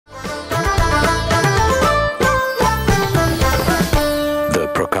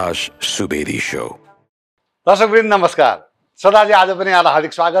Prakash Subedi Show. दर्शकवृन्द नमस्कार। सदाजी आज पनि यहाँलाई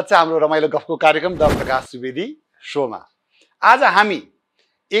हार्दिक स्वागत छ हाम्रो रमाइलो गफको कार्यक्रम द प्रकाश सुवेदी शोमा। आज हामी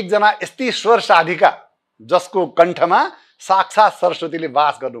एकजना यस्ती स्वर साधिका जसको कण्ठमा साक्षात सरस्वतीले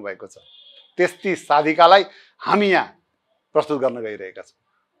वास गर्नुभएको छ, त्यस्ती साधिकालाई हामी यहाँ प्रस्तुत गर्न गइरहेका छौँ,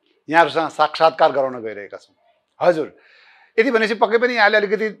 यहाँहरूसँग साक्षात्कार गराउन गइरहेका छौँ। हजुर, यति भनेपछि पक्कै पनि यहाँले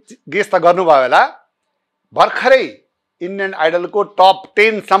अलिकति गेस त गर्नुभयो होला, भर्खरै इन्डियन आइडलको टप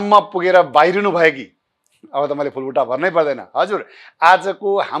 10 सम्म पुगेर बाहिरिनु भयो कि? अब त मैले फुलबुट्टा भर्नै पर्दैन। हजुर,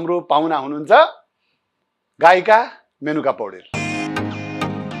 आजको हाम्रो पाहुना हुनुहुन्छ गायिका मेनुका पौडेल।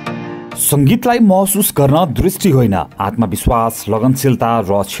 संगीतलाई महसुस गर्न दृष्टि होइन, आत्मविश्वास, लगनशीलता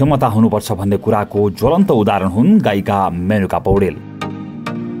र क्षमता हुनुपर्छ भन्ने कुराको ज्वलन्त उदाहरण हुन् गायिका मेनुका पौडेल।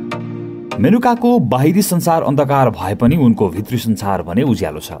 मेनुकाको बाहिरी संसार अन्धकार भए पनि उनको भित्री संसार भने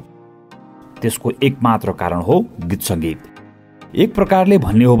उज्यालो छ। त्यसको एकमात्र कारण हो गीत सङ्गीत। एक प्रकारले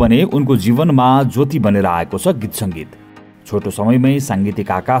भन्ने हो भने उनको जीवनमा ज्योति बनेर आएको छ गीत सङ्गीत। छोटो समयमै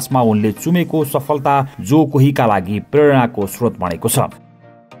साङ्गीतिक आकाशमा उनले चुमेको सफलता जो कोहीका लागि प्रेरणाको स्रोत बनेको छ।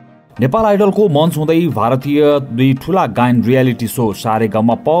 नेपाल आइडलको मञ्च हुँदै भारतीय दुई ठूला गायन रियालिटी शो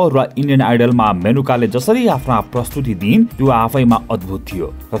सारेगमप र इन्डियन आइडलमा मेनुकाले जसरी आफ्ना प्रस्तुति दिइन् त्यो आफैमा अद्भुत थियो।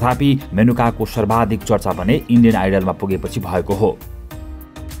 तथापि मेनुकाको सर्वाधिक चर्चा भने इन्डियन आइडलमा पुगेपछि भएको हो।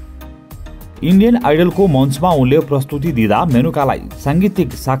 इन्डियन आइडलको मञ्चमा उनले प्रस्तुति दिँदा मेनुकालाई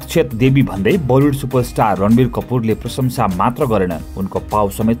साङ्गीतिक साक्षात देवी भन्दै बलिउड सुपरस्टार रणबीर कपुरले प्रशंसा मात्र गरेनन्, उनको पाउ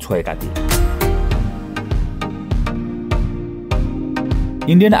समेत छोएका थिए।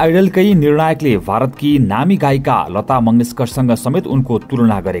 इन्डियन आइडलकै निर्णायकले भारतकी नामी गायिका लता मङ्गेशकरसँग समेत उनको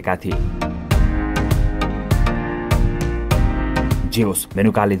तुलना गरेका थिए। जे होस्,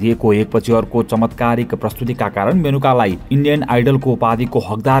 मेनुकाले दिएको एकपछि अर्को चमत्कारिक प्रस्तुतिका कारण मेनुकालाई इन्डियन आइडलको उपाधिको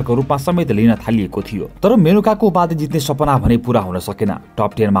हकदारको रूपमा समेत लिन थालिएको थियो। तर मेनुकाको उपाधि जित्ने सपना भने पूरा हुन सकेन।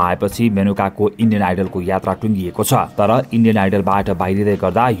 टप 10 मा आएपछि मेनुकाको इन्डियन आइडलको यात्रा टुङ्गिएको छ। तर इन्डियन आइडलबाट बाहिरिँदै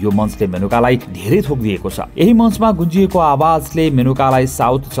गर्दा यो मञ्चले मेनुकालाई धेरै थोक दिएको छ। यही मञ्चमा गुन्जिएको आवाजले मेनुकालाई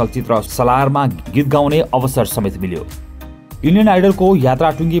साउथ चलचित्र सलारमा गीत गाउने अवसर समेत मिल्यो। इन्डियन आइडलको यात्रा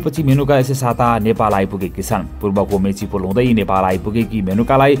टुङ्गिएपछि मेनुका यसै साता नेपाल आइपुगेकी छन्। पूर्वको मेची पुल हुँदै नेपाल आइपुगेकी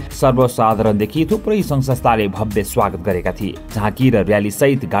मेनुकालाई सर्वसाधारणदेखि थुप्रै सङ्घ संस्थाले भव्य स्वागत गरेका थिए। झाँकी र र्याली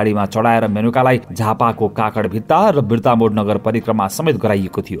सहित गाडीमा चढाएर मेनुकालाई झापाको काकडभित्ता र बिर्तामोड नगर परिक्रमा समेत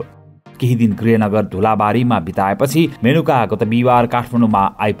गराइएको थियो। केही दिन गृहनगर धुलाबारीमा बिताएपछि मेनुका गत बिहिबार काठमाडौँमा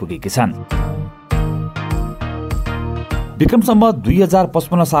आइपुगेकी छन्। विक्रम सम्वत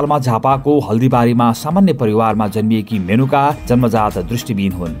 2055 सालमा झापाको हल्दीबारीमा सामान्य परिवारमा जन्मिएकी मेनुका जन्मजात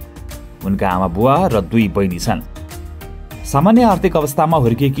दृष्टिविहीन हुन्। उनका आमा बुवा र 2 बहिनी छन्। सामान्य आर्थिक अवस्थामा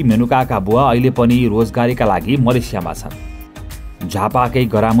हुर्किएकी मेनुकाका बुवा अहिले पनि रोजगारीका लागि मलेसियामा छन्। झापाकै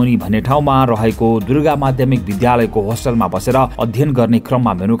गरामुनि भन्ने ठाउँमा रहेको दुर्गा माध्यमिक विद्यालयको होस्टलमा बसेर अध्ययन गर्ने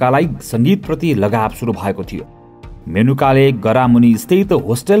क्रममा मेनुकालाई सङ्गीतप्रति लगाव सुरु भएको थियो। मेनुकाले गरामुनि स्थित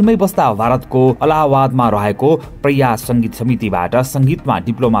होस्टेलमै बस्दा भारतको अलाहाबादमा रहेको प्रयास सङ्गीत समितिबाट सङ्गीतमा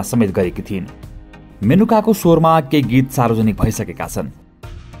डिप्लोमा समेत गरेकी थिइन्। मेनुकाको स्वरमा केही गीत सार्वजनिक भइसकेका छन्।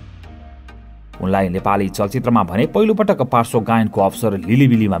 उनलाई नेपाली चलचित्रमा भने पहिलोपटक पार्श्व गायनको अवसर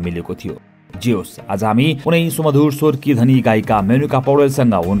लिलिबिलीमा मिलेको थियो। जे होस्, आज हामी कुनै सुमधुर स्वरकी धनी गायिका मेनुका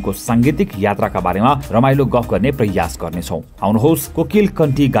पौडेलसँग उनको साङ्गीतिक यात्राका बारेमा रमाइलो गफ गर्ने प्रयास गर्नेछौँ। आउनुहोस्, कोकिल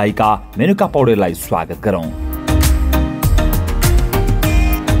कण्ठी गायिका मेनुका पौडेललाई स्वागत गरौँ।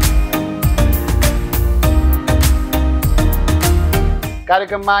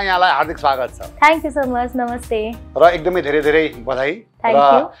 कार्यक्रममा यहाँलाई हार्दिक स्वागत छ। Thank you so much. नमस्ते। र एकदमै धेरै धेरै बधाई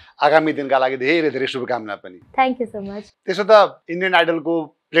र आगामी दिनका लागि धेरै धेरै शुभकामना पनि। Thank you so much. त्यसो त इन्डियन आइडलको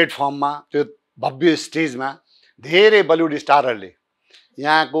प्लेटफर्ममा त्यो भव्य स्टेजमा धेरै बलिउड स्टारहरूले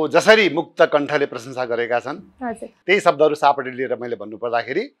यहाँको जसरी मुक्त कण्ठले प्रशंसा गरेका छन्, त्यही शब्दहरू सापटी लिएर मैले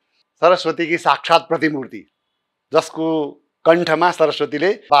भन्नुपर्दाखेरि सरस्वतीकी साक्षात प्रतिमूर्ति जसको कण्ठमा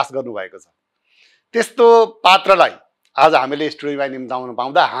सरस्वतीले वास गर्नुभएको छ, त्यस्तो पात्रलाई आज हामीले स्टुडियोमा निम्ताउन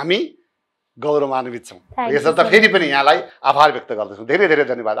पाउँदा हामी गौरवान्वित छौँ। यसर्थ फेरि पनि यहाँलाई आभार व्यक्त गर्दछौँ। धेरै धेरै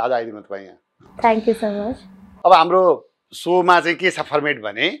धन्यवाद आज आइदिनु तपाईँ यहाँ। Thank you so much. अब हाम्रो सोमा चाहिँ के छ फर्मेट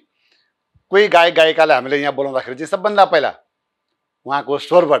भने, कोही गायक गायिकालाई हामीले यहाँ बोलाउँदाखेरि चाहिँ सबभन्दा पहिला उहाँको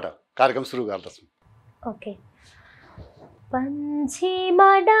स्वरबाट कार्यक्रम सुरु गर्दछौँ। ओके।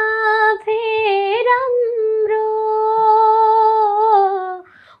 पन्छीमा डाँफे राम्रो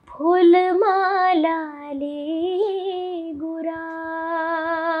फुलमालाले गुराँस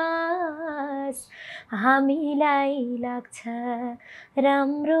हामीलाई लाग्छ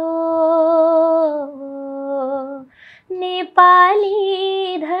राम्रो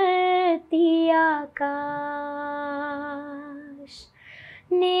नेपाली धरती आकाश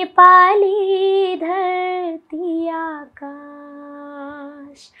नेपाली धरती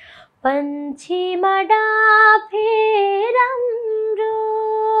आकाश पन्छीमा डाफे राम्रो।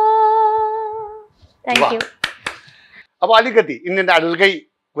 Thank you. अब अलिकति इन्डियन आइडलकै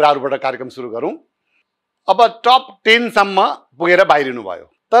कुराहरूबाट कार्यक्रम सुरु गरौँ। अब टप 10 सम्म पुगेर बाहिरिनु भयो,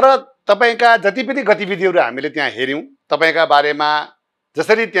 तर तपाईँका जति पनि गतिविधिहरू हामीले त्यहाँ हेऱ्यौँ, तपाईँका बारेमा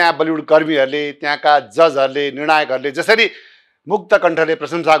जसरी त्यहाँ बलिउड कर्मीहरूले, त्यहाँका जजहरूले, निर्णायकहरूले जसरी मुक्त कण्ठले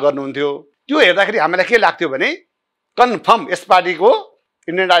प्रशंसा गर्नुहुन्थ्यो, त्यो हेर्दाखेरि हामीलाई के लाग्थ्यो भने कन्फर्म यस पार्टीको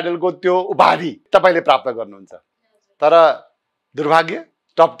इन्डियन आइडलको त्यो उपाधि तपाईँले प्राप्त गर्नुहुन्छ। तर दुर्भाग्य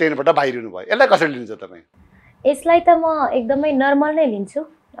टप 10 बाट बाहिरिनु भयो। यसलाई कसरी लिन्छ तपाईँ? यसलाई त म एकदमै नर्मल नै लिन्छु,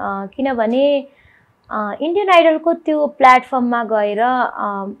 किनभने इन्डियन आइडलको त्यो प्लेटफर्ममा गएर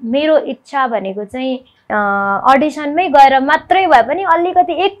मेरो इच्छा भनेको चाहिँ अडिसनमै गएर मात्रै भए पनि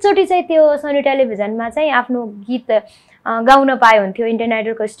अलिकति एकचोटि चाहिँ त्यो सोनी टेलिभिजनमा चाहिँ आफ्नो गीत गाउन पाए हुन्थ्यो, इन्डियन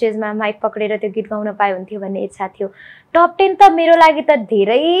आइडलको स्टेजमा माइक पक्रेर त्यो गीत गाउन पाए हुन्थ्यो भन्ने इच्छा थियो। टप 10 त मेरो लागि त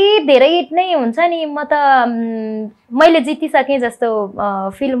धेरै धेरै नै हुन्छ नि, म त मैले जितिसकेँ जस्तो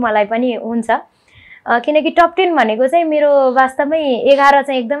फिल मलाई पनि हुन्छ, किनकि टप 10 भनेको चाहिँ मेरो वास्तवमै 11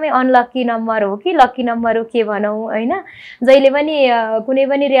 चाहिँ एकदमै अनलक्की नम्बर हो कि लक्की नम्बर हो के भनौँ होइन। जहिले पनि कुनै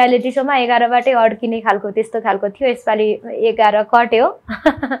पनि रियालिटी सोमा 11 बाटै अड्किने खालको त्यस्तो खालको थियो, यसपालि 11 कट्यो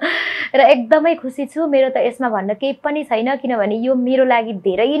र एकदमै खुसी छु। मेरो त यसमा भन्न केही पनि छैन, किनभने यो मेरो लागि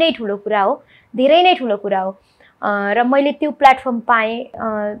धेरै नै ठुलो कुरा हो, धेरै नै ठुलो कुरा हो। र मैले त्यो प्लेटफर्म पाएँ।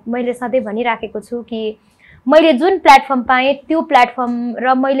 मैले सधैँ भनिराखेको छु कि मैले जुन प्लेटफर्म पाएँ त्यो प्लेटफर्म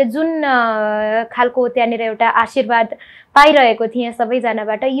र मैले जुन खालको त्यहाँनिर एउटा आशीर्वाद पाइरहेको थिएँ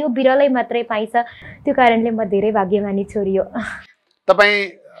सबैजनाबाट, यो बिरलै मात्रै पाइन्छ। त्यो कारणले म धेरै भाग्यमानी छोरी हो। तपाईँ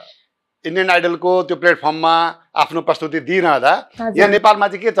इन्डियन आइडलको त्यो प्लेटफर्ममा आफ्नो प्रस्तुति दिइरहँदा यहाँ नेपालमा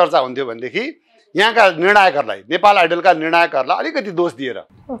चाहिँ के चर्चा हुन्थ्यो भनेदेखि यहाँका निर्णायकहरूलाई, नेपाल आइडलका निर्णायकहरूलाई अलिकति दोष दिएर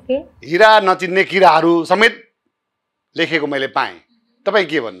हिरा नचिन्ने किराहरू समेत लेखेको मैले पाएँ। तपाईँ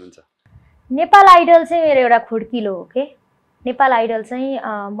के भन्नुहुन्छ? नेपाल आइडल चाहिँ मेरो एउटा खुड्किलो हो के। नेपाल आइडल चाहिँ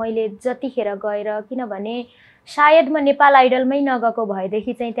मैले जतिखेर गएर, किनभने सायद म नेपाल आइडलमै नगएको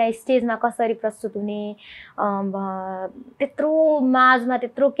भएदेखि चाहिँ त्यहाँ स्टेजमा कसरी प्रस्तुत हुने, त्यत्रो माझमा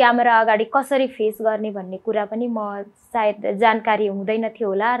त्यत्रो क्यामेरा अगाडि कसरी फेस गर्ने भन्ने कुरा पनि म सायद जानकारी हुँदैन थियो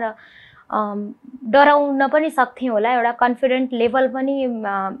होला र डराउन पनि सक्थेँ होला, एउटा कन्फिडेन्ट लेभल पनि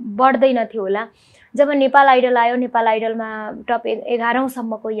बढ्दैन थियो होला। जब नेपाल आइडल आयो, नेपाल आइडलमा टप 11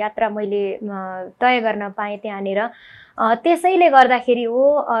 सम्मको यात्रा मैले तय गर्न पाएँ त्यहाँनिर। त्यसैले गर्दाखेरि हो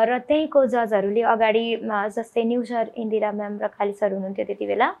र त्यहीँको जजहरूले अगाडि जस्तै न्यू सर इन्दिरा म्याम र खाली सर हुनुहुन्थ्यो त्यति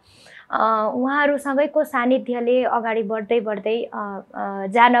बेला, उहाँहरूसँगैको सानिध्यले अगाडि बढ्दै बढ्दै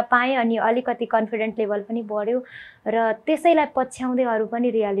जान पाएँ अनि अलिकति कन्फिडेन्ट लेभल पनि बढ्यो र त्यसैलाई पछ्याउँदै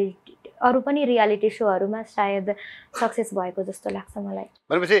अरू पनि रियालिटी सोहरूमा सायद सक्सेस भएको जस्तो लाग्छ मलाई।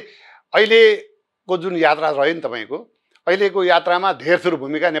 भनेपछि अहिलेको जुन यात्रा रह्यो नि तपाईँको, अहिलेको यात्रामा धेरथोर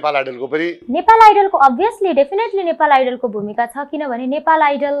भूमिका नेपाल आइडलको पनि, नेपाल आइडलको अभियसली डेफिनेटली नेपाल आइडलको भूमिका छ, किनभने नेपाल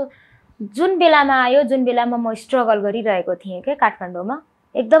आइडल जुन बेलामा आयो, जुन बेलामा म स्ट्रगल गरिरहेको थिएँ क्या काठमाडौँमा,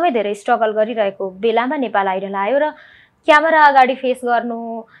 एकदमै धेरै स्ट्रगल गरिरहेको बेलामा नेपाल आइडल आयो र क्यामेरा अगाडि फेस गर्नु,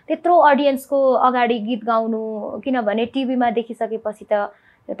 त्यत्रो अडियन्सको अगाडि गीत गाउनु, किनभने टिभीमा देखिसकेपछि त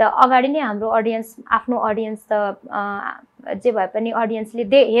अगाडि नै हाम्रो अडियन्स, आफ्नो अडियन्स त जे भए पनि अडियन्सले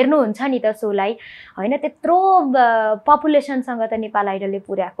हेर्नुहुन्छ नि त सोलाई होइन, त्यत्रो पपुलेसनसँग त नेपाल आइडलले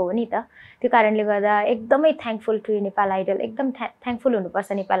पुर्याएको हो नि त। त्यो कारणले गर्दा एकदमै थ्याङ्कफुल टु नेपाल आइडल, एकदम थ्याङ्कफुल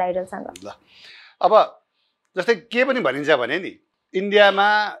हुनुपर्छ नेपाल आइडलसँग। अब जस्तै के पनि भनिन्छ भने नि इन्डियामा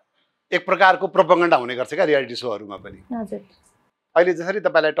एक प्रकारको प्रोपगन्डा हुने गर्छ क्या रियालिटी सोहरूमा पनि। हजुर, अहिले जसरी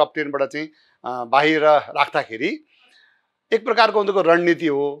तपाईँलाई टप 10 बाट चाहिँ बाहिर राख्दाखेरि एक प्रकारको उनीहरूको रणनीति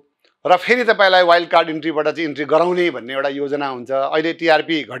हो र फेरि तपाईँलाई वाइल्ड कार्ड इन्ट्रीबाट चाहिँ इन्ट्री गराउने भन्ने एउटा योजना हुन्छ। अहिले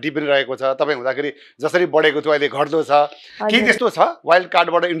टिआरपी घटी पनि रहेको छ, तपाईँ हुँदाखेरि जसरी बढेको थियो अहिले घट्दो छ कि त्यस्तो छ? वाइल्ड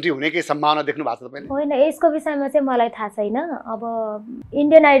कार्डबाट इन्ट्री हुने केही सम्भावना देख्नु भएको छ तपाईँले? होइन, यसको विषयमा चाहिँ मलाई थाहा छैन। अब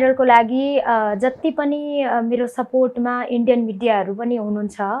इन्डियन आइडलको लागि जति पनि मेरो सपोर्टमा इन्डियन मिडियाहरू पनि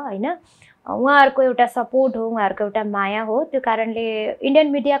हुनुहुन्छ होइन, उहाँहरूको एउटा सपोर्ट हो, उहाँहरूको एउटा माया हो। त्यो कारणले इन्डियन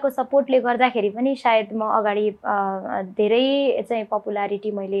मिडियाको सपोर्टले गर्दाखेरि पनि सायद म अगाडि धेरै चाहिँ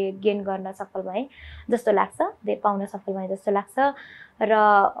पपुलारिटी मैले गेन गर्न सफल भएँ जस्तो लाग्छ, पाउन सफल भएँ जस्तो लाग्छ। र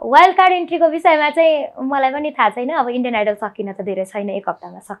वाइल्ड कार्ड इन्ट्रीको विषयमा चाहिँ मलाई पनि थाहा छैन। अब इन्डियन आइडल सकिन त धेरै छैन, 1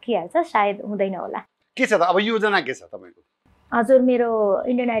 हप्तामा सकिहाल्छ, सायद हुँदैन होला। के छ त अब योजना के छ तपाईँको? हजुर, मेरो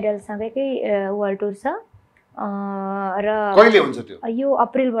इन्डियन आइडलसँगैकै वर्ल्ड टुर छ र कहिले हुन्छ त्यो? यो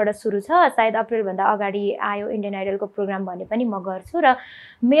अप्रिलबाट सुरु छ, सायद अप्रिलभन्दा अगाडि आयो इन्डियन आइडलको प्रोग्राम भने पनि म गर्छु। र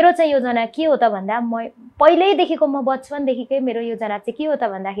मेरो चाहिँ योजना के हो त भन्दा, म पहिल्यैदेखिको, म बचपनदेखिकै मेरो योजना चाहिँ के हो त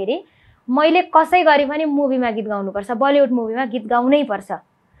भन्दाखेरि, मैले कसै गरी पनि मुभीमा गीत गाउनुपर्छ, बलिउड मुभीमा गीत गाउनै पर्छ।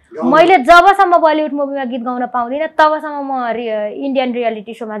 मैले जबसम्म बलिउड मुभीमा गीत गाउन पाउँदिनँ तबसम्म म इन्डियन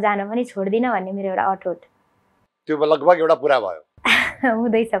रियालिटी सोमा जान पनि छोड्दिनँ भन्ने मेरो एउटा अठोट। त्यो लगभग एउटा पुरा भयो।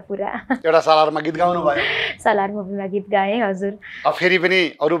 हुँदैछ पुरा। एउटा सलारमा गीत गाउनु भयो। सलार मुभीमा गीत गाएँ हजुर। अब फेरि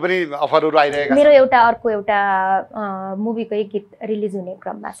पनि अरू पनि अफरहरू आइरहेका छन्। मेरो अर्को एउटा मुभीकै गीत रिलिज हुने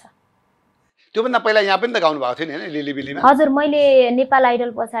क्रममा छ। त्योभन्दा पहिला यहाँ पनि त गाउनु भएको थियो नि हैन लिली बिलीमा? हजुर, मैले नेपाल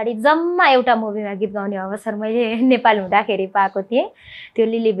आइडल पछाडि जम्मा एउटा मुभीमा गीत गाउने अवसर मैले नेपाल हुँदाखेरि पाएको थिएँ। त्यो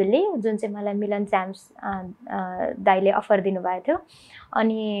लिली बिली जुन चाहिँ मलाई मिलन च्याम्स दाइले अफर दिनुभएको थियो।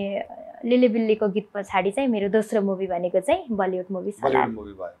 अनि लिली बिल्लीको गीत पछाडि चाहिँ मेरो दोस्रो मुभी भनेको चाहिँ बलिउड मुभी सलार।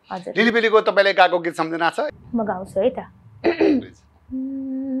 हजुर। लिली बिलीको तपाईले गाएको गीत सम्झना छ? म गाउँछु है त।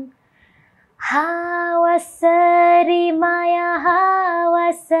 हावासरी माया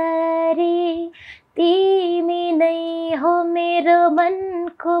हावासरी तिमी नै हो मेरो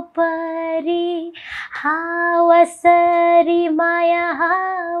मनको परी। हावासरी माया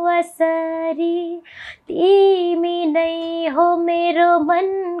हावासरी तिमी नै हो मेरो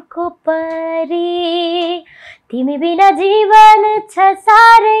मनको परी। तिमी बिना जीवन छ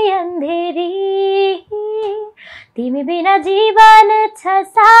साह्रै अन्धेरी। तिमी बिना जीवन छ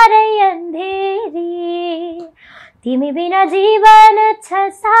साह्रै अन्धेरी। तिमी बिना जीवन छ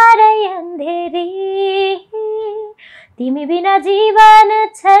साह्रै अन्धेरी। तिमी बिना जीवन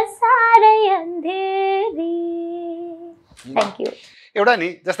छ साह्रै अन्धेरी। Thank you. एउटा नि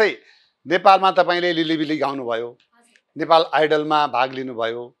जस्तै नेपालमा तपाईले लिली बिली गाउनुभयो, नेपाल आइडलमा भाग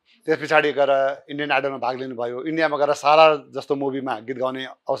लिनुभयो, त्यस पछाडि गएर इन्डियन आइडलमा भाग लिनुभयो, इन्डियामा गएर सारा जस्तो मुभीमा गीत गाउने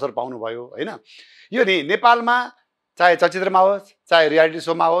अवसर पाउनुभयो हैन? यो नि नेपालमा चाहे चलचित्रमा होस् चाहे रियालिटी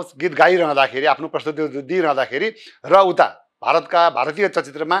सोमा होस् गीत गाइरहँदाखेरि आफ्नो प्रस्तुति दिइरहँदाखेरि र उता भारतीय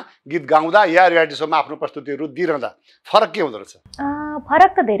चलचित्रमा गीत गाउँदा या रियालिटी सोमा आफ्नो प्रस्तुतिहरू दिइरहँदा फरक के हुँदो रहेछ?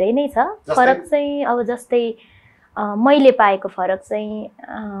 फरक त धेरै नै छ। फरक चाहिँ अब जस्तै मैले पाएको फरक चाहिँ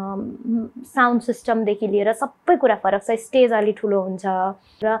साउन्ड सिस्टमदेखि लिएर सबै कुरा फरक छ। स्टेज अलि ठुलो हुन्छ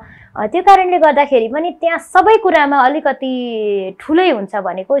र त्यो कारणले गर्दाखेरि पनि त्यहाँ सबै कुरामा अलिकति ठुलै हुन्छ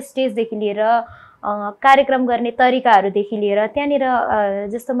भनेको स्टेजदेखि लिएर कार्यक्रम गर्ने तरिकाहरूदेखि लिएर त्यहाँनिर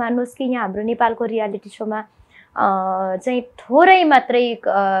जस्तो मान्नुहोस् कि यहाँ हाम्रो नेपालको रियालिटी सोमा चाहिँ थोरै मात्रै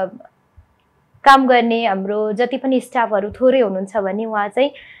काम गर्ने हाम्रो जति पनि स्टाफहरू थोरै हुनुहुन्छ भने उहाँ चाहिँ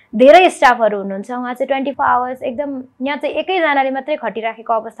धेरै स्टाफहरू हुनुहुन्छ। उहाँ चाहिँ 24 आवर्स एकदम यहाँ चाहिँ एकैजनाले मात्रै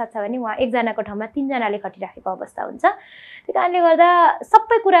खटिराखेको अवस्था छ भने उहाँ एकजनाको ठाउँमा 3 जनाले खटिराखेको अवस्था हुन्छ। त्यही कारणले गर्दा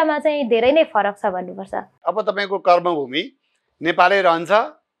सबै कुरामा चाहिँ धेरै नै फरक छ भन्नुपर्छ। अब तपाईँको कर्मभूमि नेपालै रहन्छ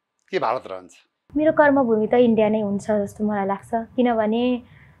कि भारत रहन्छ? मेरो कर्मभूमि त इन्डिया नै हुन्छ जस्तो मलाई लाग्छ। किनभने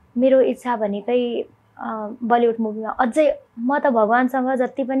मेरो इच्छा भनेकै बलिउड मुभीमा अझै म त भगवान्सँग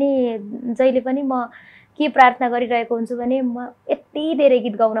जति पनि जहिले पनि म के प्रार्थना गरिरहेको हुन्छु भने म यति धेरै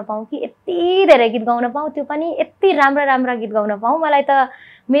गीत गाउन पाऊँ कि यति धेरै गीत गाउन पाऊँ, त्यो पनि यति राम्रा गीत गाउन पाऊँ। मलाई त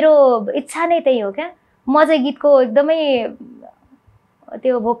मेरो इच्छा नै त्यही हो क्या। म चाहिँ गीतको एकदमै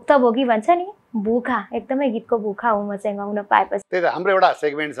त्यो भोक्तभोगी भन्छ नि, भुखा, एकदमै गीतको भुखा हुँ म चाहिँ गाउन पाएपछि। त्यही त हाम्रो एउटा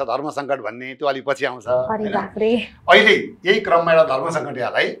सेगमेन्ट छ धर्म सङ्कट भन्ने, त्यो अलि पछि आउँछ। अरे बाफरे। अहिले यही क्रममा एउटा धर्म सङ्कट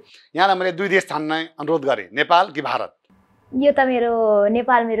यहाँलाई यहाँलाई मैले 2 देश छान्न अनुरोध गरेँ, नेपाल कि भारत? यो त मेरो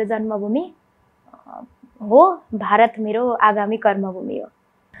नेपाल मेरो जन्मभूमि हो, भारत मेरो आगामी कर्मभूमि हो।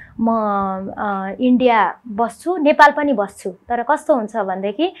 म इन्डिया बस्छु, नेपाल पनि बस्छु। तर कस्तो हुन्छ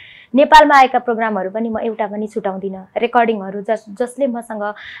भनेदेखि नेपालमा आएका प्रोग्रामहरू पनि म एउटा पनि छुटाउँदिनँ। रेकर्डिङहरू जसले मसँग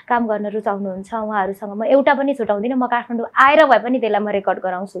काम गर्न रुचाउनुहुन्छ उहाँहरूसँग म एउटा पनि छुटाउँदिनँ। म काठमाडौँ आएर भए पनि त्यसलाई म रेकर्ड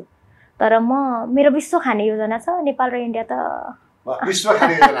गराउँछु। तर मेरो विश्व खाने योजना छ। नेपाल र इन्डिया त विश्व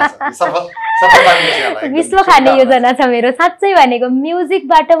खाने योजना छ मेरो। साँच्चै भनेको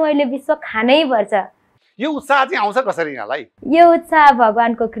म्युजिकबाट मैले विश्व खानै पर्छ। यो उत्साह चाहिँ आउँछ कसरी यहाँलाई? यो उत्साह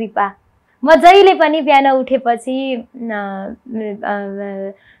भगवानको कृपा। म जहिले पनि बिहान उठेपछि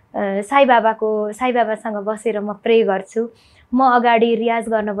साई बाबासँग बसेर म प्रे गर्छु। म अगाडि रियाज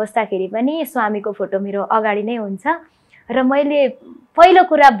गर्न बस्दाखेरि पनि स्वामीको फोटो मेरो अगाडि नै हुन्छ। र मैले पहिलो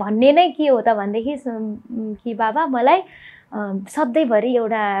कुरा भन्ने नै के हो त भनेदेखि कि बाबा मलाई सधैँभरि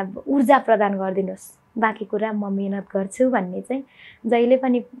एउटा ऊर्जा प्रदान गरिदिनुहोस्, बाँकी कुरा म मेहनत गर्छु भन्ने चाहिँ जहिले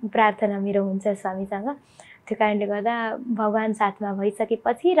पनि प्रार्थना मेरो हुन्छ स्वामीसँग। त्यो कारणले गर्दा भगवान साथमा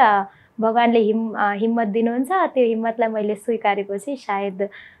भइसकेपछि र भगवानले हिम्मत दिनुहुन्छ, त्यो हिम्मतलाई मैले स्वीकारेपछि सायद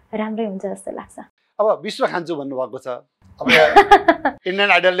राम्रै हुन्छ जस्तो लाग्छ। अब विश्व खान्छु भन्नुभएको छ, अब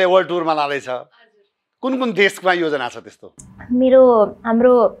इन्डियन आइडलले वर्ल्ड टुरमा लाँदैछ, कुन देशमा योजना छ त्यस्तो?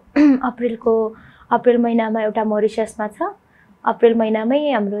 हाम्रो अप्रिल महिनामा एउटा मोरिससमा छ, अप्रिल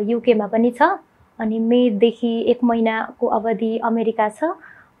महिनामै हाम्रो युकेमा पनि छ, अनि मेदेखि 1 महिनाको अवधि अमेरिका छ,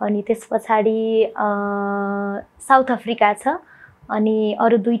 अनि त्यस पछाडि साउथ अफ्रिका छ, अनि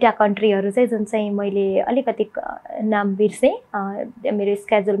अरू 2टा कन्ट्रीहरू चाहिँ जुन चाहिँ मैले अलिकति नाम बिर्सेँ मेरो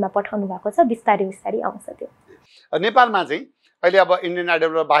स्केड्युलमा पठाउनु भएको छ, बिस्तारै बिस्तारै आउँछ त्यो। नेपालमा चाहिँ अहिले अब इन्डियन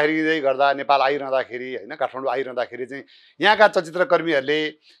आइडलबाट बाहिरिँदै गर्दा नेपाल आइरहँदाखेरि होइन काठमाडौँ आइरहँदाखेरि चाहिँ यहाँका चलचित्रकर्मीहरूले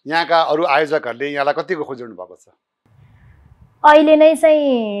यहाँका अरू आयोजकहरूले यहाँलाई कतिको खोजिरहनु भएको छ? अहिले नै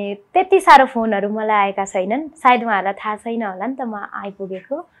चाहिँ त्यति साह्रो फोनहरू मलाई आएका छैनन्, सायद उहाँहरूलाई थाहा छैन होला नि त म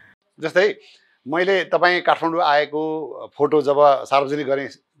आइपुगेको। जस्तै मैले तपाईँ काठमाडौँ आएको फोटो जब सार्वजनिक गरेँ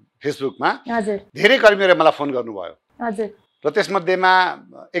फेसबुकमा, हजुर, धेरै कर्मीहरूले मलाई फोन गर्नुभयो। हजुर, र त्यसमध्येमा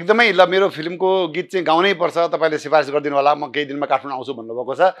एकदमै ल मेरो फिल्मको गीत चाहिँ गाउनै पर्छ, तपाईँले सिफारिस गरिदिनु होला, म केही दिनमा काठमाडौँ आउँछु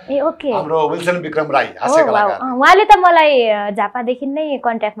भन्नुभएको छ। ए ओके। हाम्रो विल्सन विक्रम राई हास्य कलाकार, उहाँले त मलाई झापादेखि नै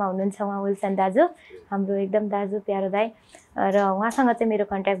कन्ट्याक्टमा हुनुहुन्छ। उहाँ विल्सन दाजु हाम्रो एकदम दाजु प्यारो दाई, र उहाँसँग चाहिँ मेरो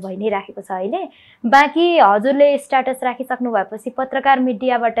कन्ट्याक्ट भइ नै राखेको छ अहिले। बाँकी हजुरले स्ट्याटस राखिसक्नु भएपछि पत्रकार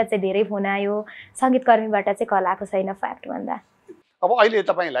मिडियाबाट चाहिँ धेरै फोन आयो, सङ्गीतकर्मीबाट चाहिँ कल आएको छैन फ्याक्ट भन्दा। अब अहिले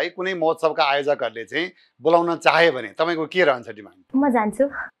तपाईँलाई कुनै महोत्सवका आयोजकहरूले चाहिँ बोलाउन चाहे भने तपाईँको के रहन्छ डिमान्ड? म जान्छु।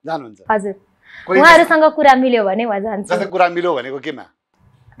 जानुहुन्छ? हजुर, उहाँहरूसँग कुरा मिल्यो भने म जान्छु। जस्तै कुरा मिल्यो भनेको केमा?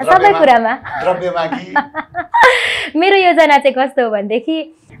 सबै कुरामा। द्रव्यमा कि? मेरो योजना चाहिँ कस्तो हो भनेदेखि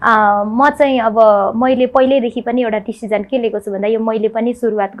म चाहिँ अब मैले पहिल्यैदेखि पनि एउटा डिसिजन के लिएको छु भन्दा यो मैले पनि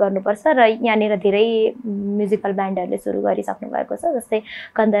सुरुवात गर्नुपर्छ, र यहाँनिर धेरै म्युजिकल ब्यान्डहरूले सुरु गरिसक्नु भएको छ, जस्तै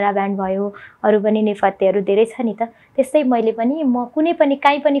कन्दरा ब्यान्ड भयो, अरू पनि नेपथ्यहरू धेरै छ नि त। त्यस्तै मैले पनि म कुनै पनि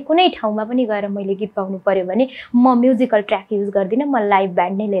काहीँ पनि कुनै ठाउँमा पनि गएर मैले गीत गाउनु पर्यो भने म म्युजिकल ट्र्याक युज गर्दिनँ, म लाइभ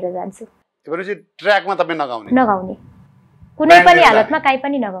ब्यान्ड नै लिएर जान्छु। भनेपछि ट्र्याकमा तपाईँ नगाउने कुनै पनि हालतमा काहीँ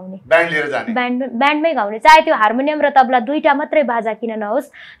पनि नगाउने, ब्यान्ड लिएर जाने, ब्यान्डमै गाउने, चाहे त्यो हार्मोनियम र तबला 2टा मात्रै बाजा किन नहोस्,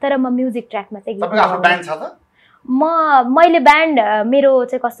 तर म म्युजिक ट्र्याकमा चाहिँ गीत गाउने। आफ्नो ब्यान्ड छ त? मैले ब्यान्ड मेरो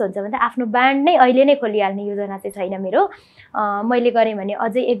चाहिँ कस्तो हुन्छ भन्दा आफ्नो ब्यान्ड नै अहिले नै खोलिहाल्ने योजना चाहिँ छैन मेरो। मैले गरेँ भने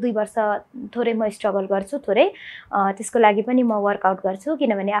अझै 1-2 वर्ष थोरै म स्ट्रगल गर्छु, थोरै त्यसको लागि पनि म वर्कआउट गर्छु,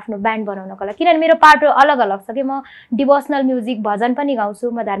 किनभने आफ्नो ब्यान्ड बनाउनको लागि। किनभने मेरो पार्ट अलग अलग छ कि म डिभोसनल म्युजिक भजन पनि गाउँछु,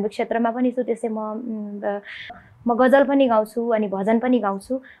 म धार्मिक क्षेत्रमा पनि छु, त्यसै म गजल पनि गाउँछु, अनि भजन पनि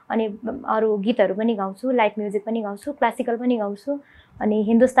गाउँछु, अनि अरू गीतहरू पनि गाउँछु, लाइट म्युजिक पनि गाउँछु, क्लासिकल पनि गाउँछु, अनि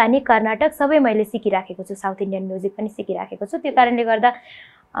हिन्दुस्तानी कर्नाटक सबै मैले सिकिराखेको छु, साउथ इन्डियन म्युजिक पनि सिकिराखेको छु। त्यो कारणले गर्दा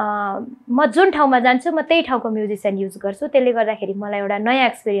म जुन ठाउँमा जान्छु म त्यही ठाउँको म्युजिसियन युज गर्छु, त्यसले गर्दाखेरि मलाई एउटा नयाँ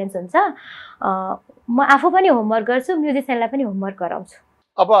एक्सपिरियन्स हुन्छ। म आफू पनि होमवर्क गर्छु, म्युजिसियनलाई पनि होमवर्क गराउँछु।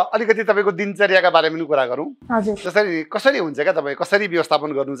 अब अलिकति तपाईँको दिनचर्याका बारेमा पनि कुरा गरौँ। हजुर, जसरी कसरी हुन्छ क्या तपाईँ कसरी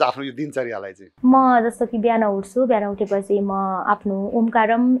व्यवस्थापन गर्नुहुन्छ आफ्नो यो दिनचर्यालाई चाहिँ? म जस्तो कि बिहान उठ्छु, बिहान उठेपछि म आफ्नो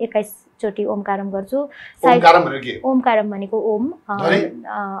ओमकारम 21 चोटि ओमकारम गर्छु। ओमकारम भनेको ओम,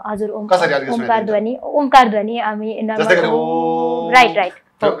 हजुर, ओमकार ध्वनि हामी राइट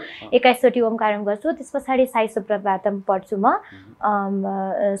 21 चोटि ओमकारम गर्छु। त्यस पछाडि साई सुप्रभातम पढ्छु, म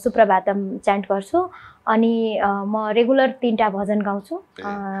सुप्रभातम च्यान्ट गर्छु, अनि म रेगुलर 3टा भजन गाउँछु।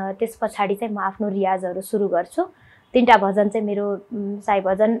 त्यस पछाडि चाहिँ म आफ्नो रियाजहरू सुरु गर्छु। 3टा भजन चाहिँ मेरो साई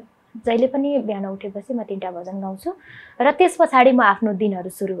भजन जहिले पनि बिहान उठेपछि म 3टा भजन गाउँछु, र त्यस पछाडि म आफ्नो दिनहरू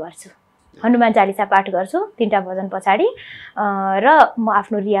सुरु गर्छु। हनुमान चालिसा पाठ गर्छु 3टा भजन पछाडि, र म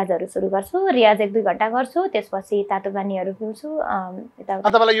आफ्नो रियाजहरू सुरु गर्छु। रियाज 1-2 घन्टा गर्छु, त्यसपछि तातो पानीहरू पिउँछु।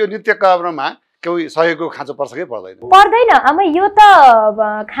 तपाईँलाई यो नृत्य कर्ममा कोही सहयोगको खाँचो पर्छ कि पर्दैन? पर्दैन। अब यो त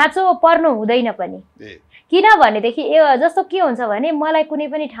खाँचो पर्नु हुँदैन पनि, किनभनेदेखि जस्तो के हुन्छ भने मलाई कुनै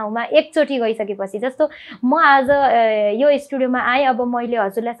पनि ठाउँमा एकचोटि गइसकेपछि, जस्तो म आज यो स्टुडियोमा आएँ, अब मैले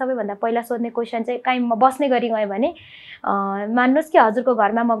हजुरलाई सबैभन्दा पहिला सोध्ने क्वेसन चाहिँ काहीँ म बस्ने गरी गएँ भने, मान्नुहोस् कि हजुरको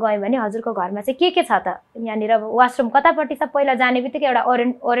घरमा म गएँ भने हजुरको घरमा चाहिँ के छ त, यहाँनिर वासरुम कतापट्टि छ, पहिला जाने बित्तिकै एउटा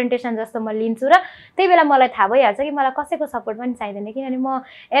ओरिएन्टेसन जस्तो म लिन्छु, र त्यही बेला मलाई थाहा भइहाल्छ कि मलाई कसैको सपोर्ट पनि चाहिँदैन, किनभने म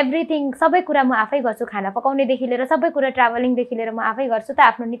एभ्रिथिङ सबै कुरा म आफै गर्छु, खाना पकाउनेदेखि लिएर सबै कुरा, ट्राभलिङदेखि लिएर म आफै गर्छु। त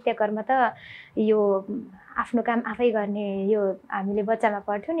आफ्नो नृत्यकर्म त यो आफ्नो काम आफै गर्ने, यो हामीले बच्चामा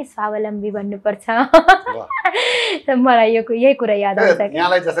पढ्थ्यौँ नि स्वावलम्बी बन्नुपर्छ। मलाई यही कुरा याद आउँछ।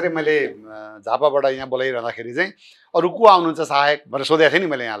 यहाँलाई जसरी मैले झापाबाट यहाँ बोलाइरहँदाखेरि चाहिँ अरू को आउनुहुन्छ सहायक भनेर सोधेको थिएँ नि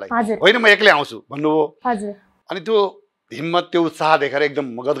मैले यहाँलाई, होइन म एक्लै आउँछु भन्नुभयो। हजुर, अनि त्यो हिम्मत, त्यो उत्साह देखेर एकदम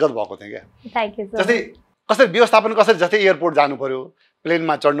गदगद भएको थिएँ क्या। Thank you. जस्तै कसरी व्यवस्थापन, कसरी जस्तै एयरपोर्ट जानु पर्यो,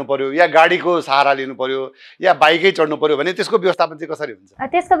 प्लेनमा चढ्नु पर्यो, या गाडीको सहारा लिनु पर्यो, या बाइकै चढ्नु पर्यो भने त्यसको व्यवस्थापन चाहिँ कसरी हुन्छ?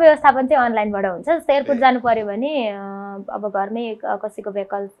 त्यसको व्यवस्थापन चाहिँ अनलाइनबाट हुन्छ। जस्तै एयरपोर्ट जानु पर्यो भने अब घरमै कसैको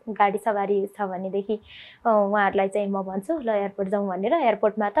भेहिकल गाडी सवारी छ भनेदेखि उहाँहरूलाई चाहिँ म भन्छु ल एयरपोर्ट जाउँ भनेर।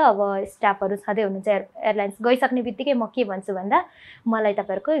 एयरपोर्टमा त अब स्टाफहरू छँदै हुनुहुन्छ, एयरलाइन्स गइसक्ने बित्तिकै म के भन्छु भन्दा मलाई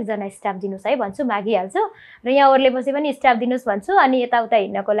तपाईँहरूको एकजना स्टाफ दिनुहोस् है भन्छु, मागिहाल्छु, र यहाँ ओर्लेपछि पनि स्टाफ दिनुहोस् भन्छु। अनि यताउता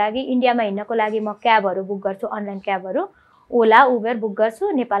हिँड्नको लागि, इन्डियामा हिँड्नको लागि म क्याबहरू बुक गर्छु, अनलाइन क्याबहरू, ओला उबर बुक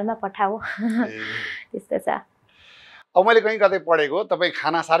गर्छु, नेपालमा पठाऊ। त्यस्तो छ। अब मैले कहीँ कतै पढेको तपाईँ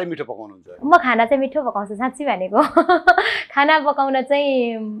खाना साह्रै मिठो पकाउनुहुन्छ। म खाना चाहिँ मिठो पकाउँछु साँच्चै भनेको। खाना पकाउन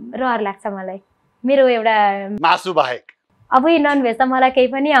चाहिँ रहर लाग्छ मलाई। मेरो एउटा मासु बाहेक अब ननभेज त मलाई केही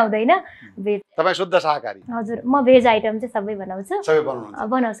पनि आउँदैन। भेज तपाईँ शुद्ध शाकाहारी? हजुर, म भेज आइटम चाहिँ सबै बनाउँछु। सबै बनाउनुहुन्छ?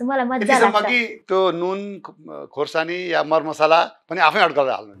 बनाउँछु, मलाई मजा यतिसम्म लाग्छ। कि त्यो नुन खोर्सानी या मरमसला पनि आफै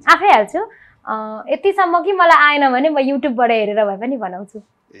अड्कलेर हाल्नुहुन्छ? आफै हाल्छु। यतिसम्म कि मलाई आएन भने म युट्युबबाट हेरेर भए पनि बनाउँछु।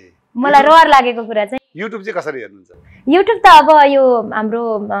 मलाई रहर लागेको कुरा चाहिँ। युट्युब चाहिँ कसरी हेर्नुहुन्छ? युट्युब त अब यो हाम्रो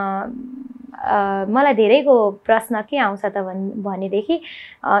मलाई धेरैको प्रश्न के आउँछ त भनेदेखि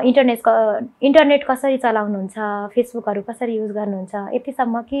इन्टरनेट कसरी चलाउनुहुन्छ, फेसबुकहरू कसरी युज गर्नुहुन्छ,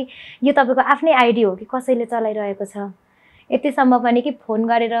 यतिसम्म कि यो तपाईँको आफ्नै आइडी हो कि कसैले चलाइरहेको छ, यतिसम्म पनि कि फोन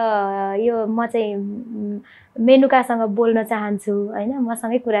गरेर यो म चाहिँ मेनुकासँग बोल्न चाहन्छु होइन,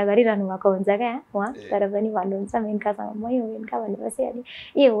 मसँगै कुरा गरिरहनु भएको हुन्छ क्या उहाँ, तर पनि भन्नुहुन्छ मेनुकासँग मै हो मेनुका भनेपछि अनि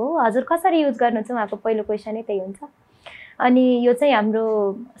ए हो हजुर कसरी युज गर्नुहुन्छ, उहाँको पहिलो क्वेसनै त्यही हुन्छ। अनि यो चाहिँ हाम्रो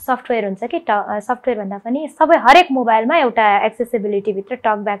सफ्टवेयर हुन्छ कि सफ्टवेयर भन्दा पनि सबै हरेक मोबाइलमा एउटा एक्सेसिबिलिटीभित्र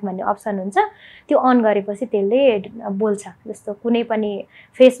टकब्याक भन्ने अप्सन हुन्छ, त्यो अन गरेपछि त्यसले बोल्छ। जस्तो कुनै पनि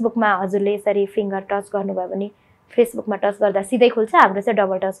फेसबुकमा हजुरले यसरी फिङ्गर टच गर्नुभयो भने फेसबुकमा टच गर्दा सिधै खुल्छ, हाम्रो चाहिँ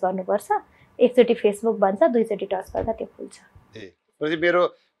डबल टच गर्नुपर्छ। एकचोटि फेसबुक भन्छ, दुईचोटि टच गर्दा त्यो खुल्छ।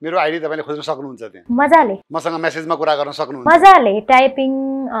 मेरो आइडी तपाईँले खोज्न सक्नुहुन्छ त्यहाँ मजाले, मसँग मेसेजमा कुरा गर्न सक्नुहुन्छ मजाले। टाइपिङ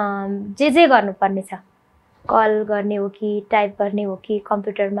जे गर्नुपर्ने छ, कल गर्ने हो कि टाइप गर्ने हो कि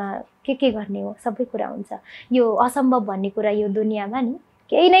कम्प्युटरमा के गर्ने हो सबै कुरा हुन्छ। यो असम्भव भन्ने कुरा यो दुनियाँमा नि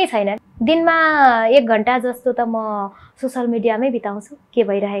केही नै छैन। दिनमा 1 घन्टा जस्तो त म सोसल मिडियामै बिताउँछु, के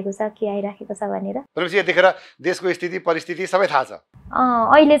भइरहेको छ के आइरहेको छ भनेर। भनेपछि यतिखेर देशको स्थिति परिस्थिति सबै थाहा छ?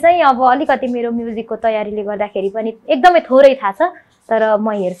 अहिले चाहिँ अब अलिकति मेरो म्युजिकको तयारीले गर्दाखेरि पनि एकदमै थोरै थाहा छ, तर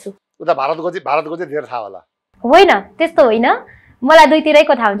म हेर्छु। उता भारतको चाहिँ धेरै थाहा होला? होइन त्यस्तो होइन, मलाई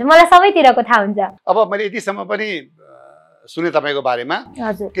दुईतिरैको थाहा हुन्छ, मलाई सबैतिरको थाहा हुन्छ। अब मैले यतिसम्म पनि सुने तपाईँको बारेमा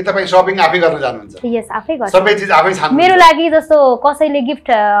हजुर कि तपाईँ सपिङ आफै गर्न जानुहुन्छ? यस, आफै गर्छु। सबै चिज आफै छान्नुहुन्छ? मेरो लागि जस्तो कसैले गिफ्ट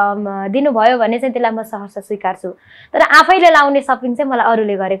दिनुभयो भने चाहिँ त्यसलाई म सहर्ष स्वीकार्छु, तर आफैले लाउने सपिङ चाहिँ मलाई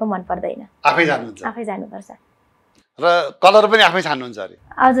अरूले गरेको मन पर्दैन। आफै जान्नुहुन्छ? आफै जानुपर्छ। र कलर पनि आफै छान्नुहुन्छ अरे?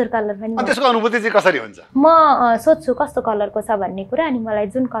 हजुर, कलर पनि। अनि त्यसको अनुभूति चाहिँ कसरी हुन्छ? म सोध्छु कस्तो कलरको छ भन्ने कुरा, अनि मलाई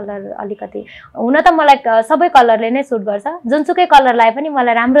जुन कलर अलिकति हुन त मलाई सबै कलरले नै सुट गर्छ, जुनसुकै कलर लाए पनि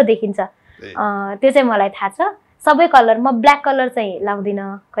मलाई राम्रो देखिन्छ, त्यो चाहिँ मलाई थाहा छ। सबै कलर, म ब्ल्याक कलर चाहिँ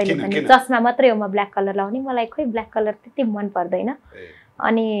लाउँदिनँ कहिले पनि, चस्मा मात्रै हो म ब्ल्याक कलर लाउने, मलाई खोइ ब्ल्याक कलर त्यति मन पर्दैन।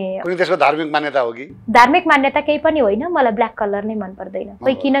 अनि कुनै त्यसको धार्मिक मान्यता हो कि? धार्मिक मान्यता केही पनि होइन, मलाई ब्ल्याक कलर नै मन पर्दैन,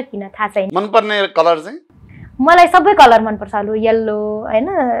 खोइ किन थाहा छैन। मनपर्ने कलर चाहिँ? मलाई सबै कलर मनपर्छ, लु येल्लो होइन,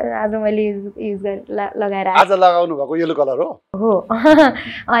 आज मैले युज लगाएर आज लगाउनु भएको येल्लो कलर हो।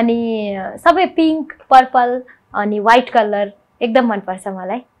 अनि सबै पिङ्क पर्पल अनि व्हाइट कलर एकदम मनपर्छ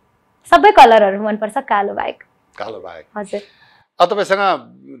मलाई, सबै कलरहरू मनपर्छ कालो बाहेक। हजुर। अब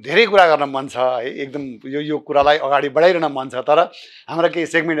तपाईँसँग धेरै कुरा गर्न मन छ है, एकदम यो कुरालाई अगाडि बढाइरहन मन छ, तर हाम्रा केही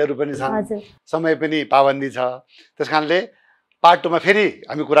सेगमेन्टहरू पनि छन्, समय पनि पाबन्दी छ, त्यस कारणले पार्ट 2 मा फेरि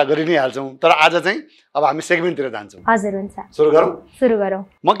हामी कुरा गरि नै हाल्छौँ, तर आज चाहिँ अब हामी सेगमेन्टतिर जान्छौँ। हजुर हुन्छ, सुरु गरौँ? सुरु गरौँ।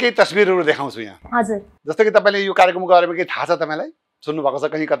 म केही तस्बिरहरू देखाउँछु यहाँ। हजुर। जस्तो कि तपाईँले यो कार्यक्रमको बारेमा केही थाहा छ तपाईँलाई? सुन्नु भएको छ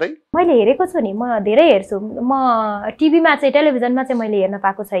कहीँ कतै? मैले हेरेको छु नि, म धेरै हेर्छु। म टिभीमा चाहिँ टेलिभिजनमा चाहिँ मैले हेर्न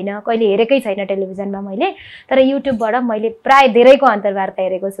पाएको छैन, कहिले हेरेकै छैन टेलिभिजनमा मैले, तर युट्युबबाट मैले प्राय धेरैको अन्तर्वार्ता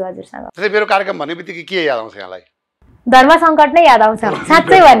हेरेको छु हजुरसँग। त्यसै मेरो कार्यक्रम भन्ने बित्तिकै के याद आउँछ यहाँलाई? धर्म सङ्कट नै याद आउँछ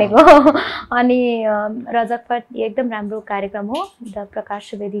साँच्चै भनेको। अनि रजतपट एकदम राम्रो कार्यक्रम हो, द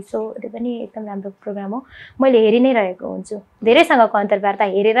प्रकाश सुवेदी सो त्यो पनि एकदम राम्रो प्रोग्राम हो, मैले हेरि नै रहेको हुन्छु। धेरैसँगको अन्तर्वार्ता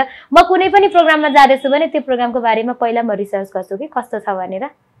हेरेर म कुनै पनि प्रोग्राममा जाँदैछु भने त्यो प्रोग्रामको बारेमा पहिला म रिसर्च गर्छु कि कस्तो छ भनेर।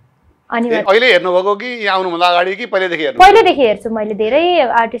 अनि अहिले हेर्नुभएको कि यहाँ आउनुभन्दा अगाडि कि पहिलेदेखि हेर्नु? पहिलेदेखि हेर्छु, मैले धेरै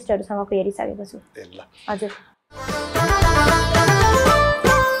आर्टिस्टहरूसँगको हेरिसकेको छु। हजुर।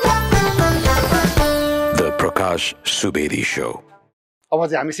 Prakash Subedi Show. अब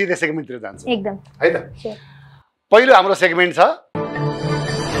चाहिँ हामी सिधै सेगमेन्टतिर जान्छौँ एकदम है त। पहिलो हाम्रो सेगमेन्ट छ,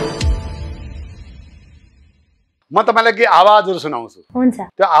 म तपाईँलाई के आवाजहरू सुनाउँछु, हुन्छ,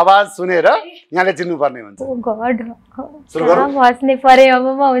 त्यो आवाज सुनेर यहाँले चिन्नुपर्ने हुन्छ। ओ गॉड, बस्ने परे अब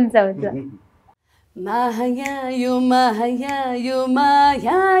म। हुन्छ हुन्छ। माया यो माया यो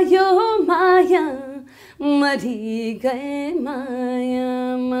माया यो माया मरि गए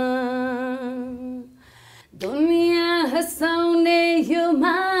मायामा, दुनिया हँसाउने यो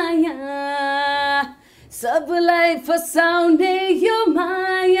माया, सबलाई फसाउने यो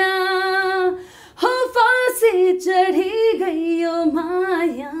माया, हो फाँसी चढी गई यो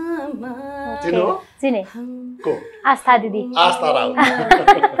मायामा। चिने आस्था दिदी,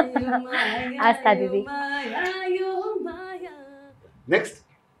 आस्था दिदी। नेक्स्ट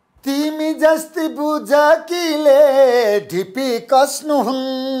तिमी जस्ती बुझकीले ढिपी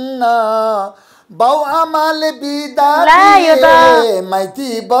कस्नुहुन्न बाउ आमाले बिदा दिए माइती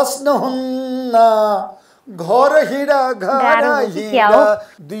बस्नुहुन्न घर हिँड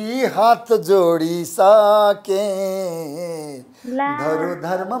दुई हात जोडिसके धरो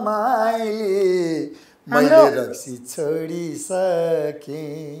धर्म माइली मैले रक्सी छोडिसके।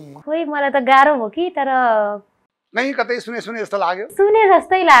 खोइ मलाई त गाह्रो हो कि तर नै कतै सुने जस्तो लाग्यो। सुने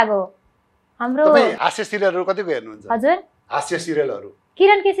जस्तै लाग्यो। हाम्रो तपाई हास्य सिरियलहरु कतिको हेर्नुहुन्छ? हजुर हास्य सिरियलहरु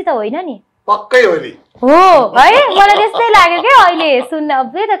किरण केसी त होइन नि? पक्कै हो नि। हो है मलाई त्यस्तै लाग्यो के अहिले सुन्न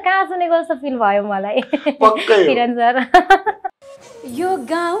अबे त कहाँ सुनेको जस्तो फिल भयो मलाई। पक्कै किरण सर यो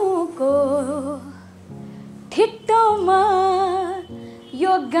गाउँको ठिट्टोमा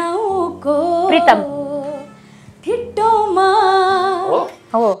यो गाउँको प्रीतम ठिट्टोमा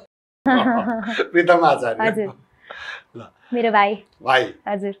हो प्रीतम आचार्य। हजुर मेरो भाइ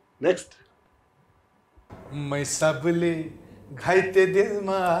हजुर। नेक्स्ट मैं सबले घाइते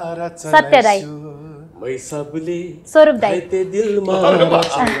दिलमा रचना सत्य दाइ मैं सबले स्वरूप दाइ घाइते दिलमा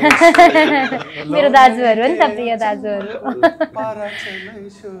मेरो दाजुहरू नि त प्रिय दाजुहरू।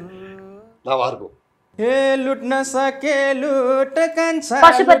 नवारको हे लुट्न सके लुट कान्छा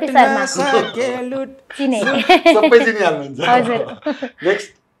पशुपति शर्मा सके लुट चिने सबै चिनिहाल्नुहुन्छ। हजुर। नेक्स्ट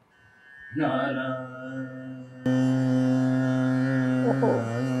ओहो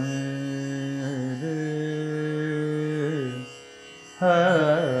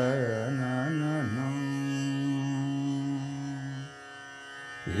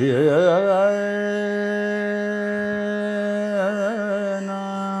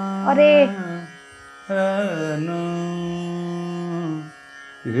अरे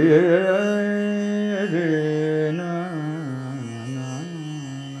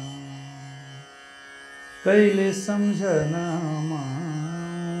कहिले सम्झनामा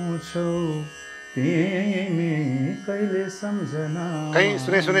आउँछौ तिमी कहिले सम्झना कहीं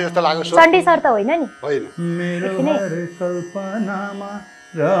सुने जस्तो लाग्यो। चण्डी सर त होइन नि? होइन। मेरो हर कल्पनामा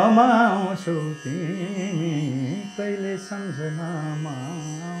रमाउँछौ तिमी कहिले सम्झनामा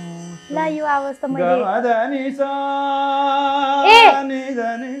ला यो आवाज त मैले गवादानी छ ए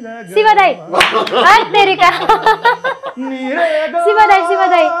शिवा दाइ तेरिका शिवा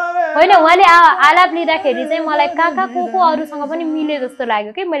दाइ होइन उहाँले आलाप लिँदाखेरि चाहिँ मलाई कहाँ को अरूसँग पनि मिले जस्तो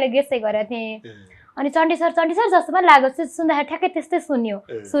लाग्यो कि मैले गेस्टै गरेको थिएँ। अनि चण्डी सर जस्तो पनि लाग्यो सुन्दाखेरि ठ्याक्कै त्यस्तै सुन्यो।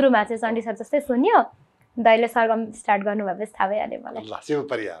 सुरुमा चाहिँ चण्डी सर जस्तै सुन्यो दाइले सरगम स्टार्ट गर्नु भएपछि थाहा भइहाल्यो मलाई। ल शिव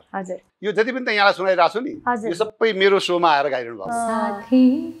परियार हजुर यो जति पनि त यहाँलाई सुनाइरहेको छु नि यो सबै मेरो सोमा आएर गाइरहनु भएको साथी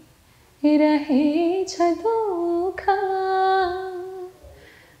रहेछ दुःख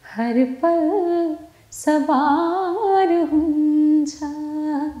हर पल सवार हुन्छ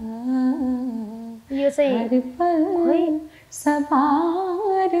यो चाहिँ हर पल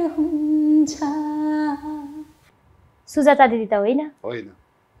सवार हुन्छ। सुजाता दिदी त होइन? होइन।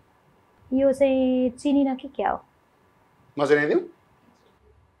 यो चाहिँ चिनिन कि क्या हो? म चाहिँ दिउँ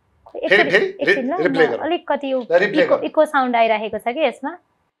अलिकति इको साउन्ड आइरहेको छ कि यसमा।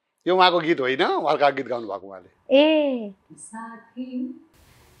 यो उहाँको गीत होइन उहाँका गीत गाउनु भएको उहाँले। ए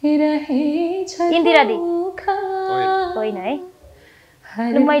इन्दिरा दी होइन है?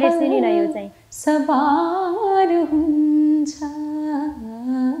 मैले सुनिन यो चाहिँ। सवार हुन्छ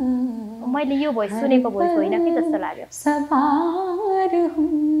मैले यो भोइस सुनेको भोइस होइन कि जस्तो लाग्यो। सवार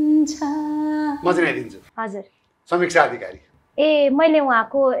हुन्छ म चाहिँ दिन्छु। हजुर समीक्षा अधिकारी। ए मैले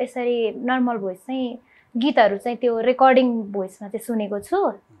उहाँको यसरी नर्मल भोइस चाहिँ गीतहरू चाहिँ त्यो रेकर्डिङ भोइसमा चाहिँ सुनेको छु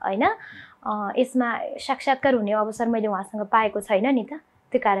होइन। यसमा साक्षात्कार हुने अवसर मैले उहाँसँग पाएको छैन नि त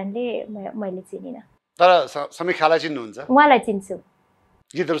त्यो कारणले मैले चिनिन। तर समीक्षालाई चिन्नुहुन्छ? उहाँलाई चिन्छु।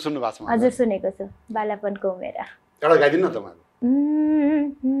 गीतहरू सुन्नु भएको छ? हजुर सुनेको छु। बालापनको उमेरा एउटा गाइदिनु न त उहाँको।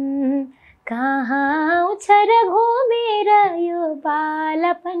 कहाँ आउँछ र घुमेर यो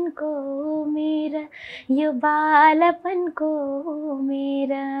बालापनको मेरा यो बालापनको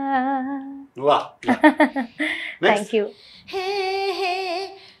मेरा। वाह थ्याङ्क यू।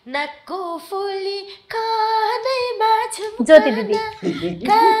 नक्को फुली कादैमा झुम्काना ज्योति दिदी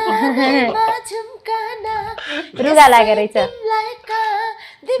रुगा लागेको रहेछ।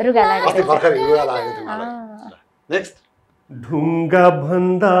 रुगा लागेको नेक्स्ट ढुङ्गा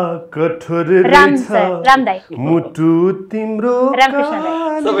भन्दा कठोर राम दाइ मुटु तिम्रो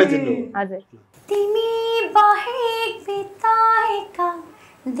हजुर। तिमी बाहेक बिताएका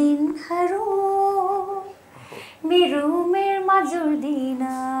दिनहरू मेरो उमेरमा जोड्दिन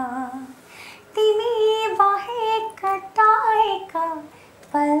तिमी बाहेक कटाएका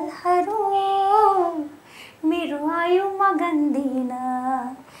पलहरू मेरो आयुमा गन्दिन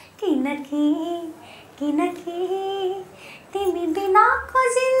किनकि तिमी बिनाको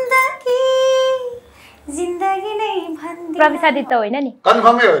जिन्दगी प्रविशादित्य होइन नि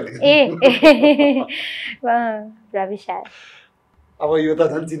कन्फर्मै हो नि ए प्रविशा अब यो त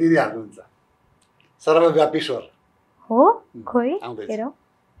झन् चिनिदिइहाल्नुहुन्छ सर्वव्यापी स्वर हो खोइ आउँदैछ। हेरौँ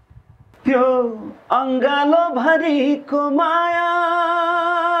त्यो अङ्गालो भरिको माया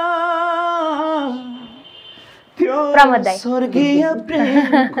त्यो प्रमोद दाइ। स्वर्गीय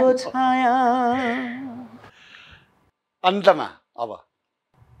प्रेमको छाया अन्तमा अब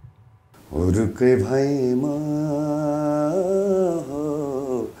हुरुकै भैमा हो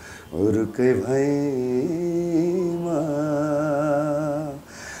हुरुकै भैमा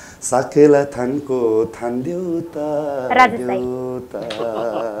साकेला थानको थान देउता राजेश दाइ। देउता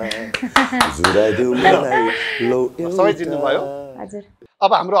जुराइदेऊ मलाई लौ सबै चिन्नुभयो? हजुर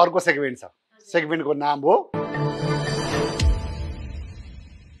अब हाम्रो अर्को सेगमेन्ट छ सेगमेन्टको नाम हो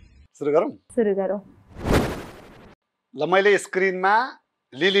सुरु गरौँ सुरु गरौँ ल मैले स्क्रिनमा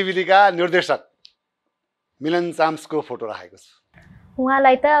लिलिबिलीका निर्देशक मिलन चाम्सको फोटो राखेको छु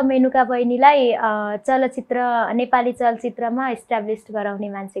उहाँलाई त मेनुका बहिनीलाई चलचित्र नेपाली चलचित्रमा इस्टाब्लिस्ड गराउने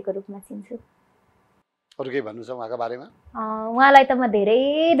मान्छेको रूपमा चिन्छु अरू केही भन्नु छ उहाँको बारेमा उहाँलाई त म धेरै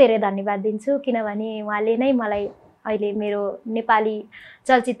धेरै धन्यवाद दिन्छु किनभने उहाँले नै मलाई अहिले मेरो नेपाली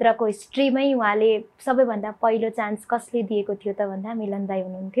चलचित्रको हिस्ट्रीमै उहाँले सबैभन्दा पहिलो चान्स कसले दिएको थियो त भन्दा मिलन दाइ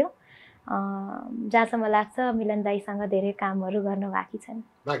हुनुहुन्थ्यो जहाँसम्म लाग्छ मिलन दाइसँग धेरै कामहरू गर्न बाँकी छन्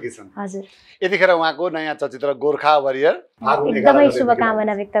हजुर यतिखेर उहाँको नयाँ चलचित्र गोर्खा वरियर एकदमै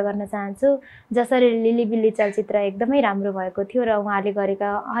शुभकामना व्यक्त गर्न चाहन्छु जसरी लिलिबिली चलचित्र एकदमै राम्रो भएको थियो र उहाँले गरेका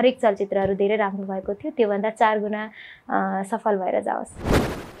हरेक चलचित्रहरू धेरै राम्रो भएको थियो त्योभन्दा 4 गुणा सफल भएर जाओस्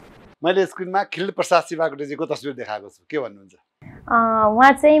मैले स्क्रिनमा खिल प्रसाद शिवाकोटीजीको तस्बिर देखाएको छु के भन्नुहुन्छ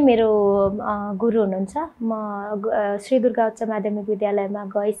उहाँ चाहिँ मेरो गुरु हुनुहुन्छ म श्री दुर्गा उच्च माध्यमिक विद्यालयमा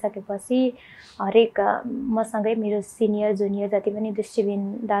गइसकेपछि हरेक मसँगै मेरो सिनियर जुनियर जति पनि दृष्टिबिन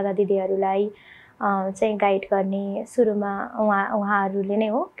दादा दिदीहरूलाई चाहिँ गाइड गर्ने सुरुमा उहाँहरूले नै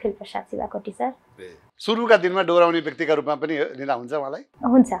हो खिल प्रसाद शिवाकोटी सर सुरुका दिनमा डोराउने व्यक्तिका रूपमा पनि लिँदा हुन्छ उहाँलाई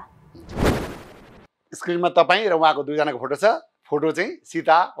हुन्छ स्क्रिनमा तपाईँ र उहाँको दुईजनाको फोटो छ फोटो चाहिँ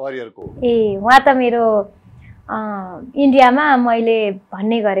सीता वरियरको ए उहाँ त मेरो इन्डियामा मैले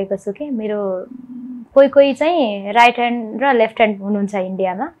भन्ने गरेको छु कि मेरो कोही चाहिँ राइट ह्यान्ड र लेफ्ट ह्यान्ड हुनुहुन्छ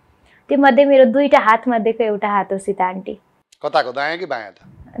इन्डियामा त्यो मध्ये मेरो दुईटा हात मध्येको एउटा हात हो सीता आन्टी कताको दायाँ कि बायाँ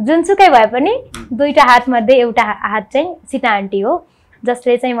त जुनसुकै भए पनि दुईटा हात मध्ये एउटा हात चाहिँ सीता आन्टी हो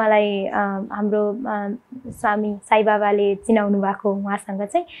जसले चाहिँ मलाई हाम्रो स्वामी साई बाबाले चिनाउनु भएको उहाँसँग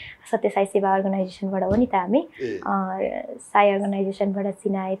चाहिँ सत्य साई सेवा अर्गनाइजेसनबाट हो नि त हामी साई अर्गनाइजेसनबाट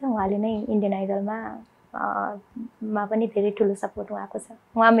चिनाएर उहाँले नै इन्डियन आइडलमा मा पनि धेरै ठुलो सपोर्ट उहाँको छ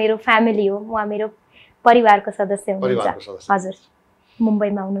उहाँ मेरो फ्यामिली हो उहाँ मेरो परिवारको सदस्य हुनुहुन्छ हजुर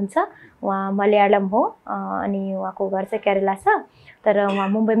मुम्बईमा हुनुहुन्छ उहाँ मलयालम हो अनि उहाँको घर चाहिँ केरला छ तर उहाँ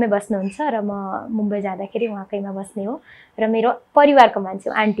मुम्बईमै बस्नुहुन्छ र म मुम्बई जाँदाखेरि उहाँकैमा बस्ने हो र मेरो परिवारको मान्छे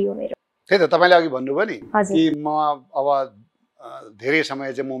हो आन्टी हो मेरो त्यही त तपाईँले अघि भन्नुभयो नि कि म अब धेरै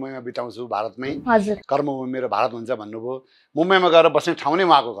समय चाहिँ मुम्बईमा बिताउँछु भारतमै कर्मभूमि मेरो भारत हुन्छ भन्नुभयो मुम्बईमा गएर बस्ने ठाउँ नै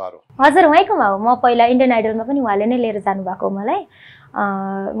उहाँको घर हो हजुर उहाँकोमा हो म पहिला इन्डियन आइडलमा पनि उहाँले नै लिएर जानुभएको हो मलाई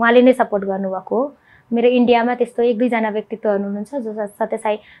उहाँले नै सपोर्ट गर्नुभएको हो मेरो इन्डियामा त्यस्तो 1-2 जना व्यक्तित्वहरू हुनुहुन्छ जो सत्य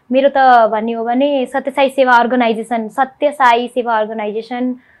साई मेरो त भन्ने हो भने सत्य साई सेवा अर्गनाइजेसन सत्य साई सेवा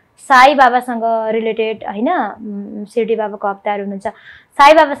अर्गनाइजेसन साई बाबासँग रिलेटेड हैन शिरडी बाबाको अवतार हुनुहुन्छ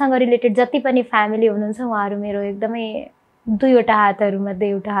साई बाबासँग रिलेटेड जति पनि फ्यामिली हुनुहुन्छ उहाँहरू मेरो एकदमै दुईवटा हातहरू मध्ये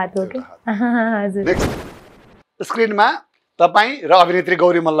एउटा हात हो कि हजुर स्क्रिनमा तपाईँ र अभिनेत्री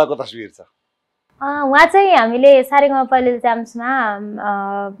गौरी मल्लको तस्बिर छ उहाँ चाहिँ हामीले सारेगामा पहिले चाम्समा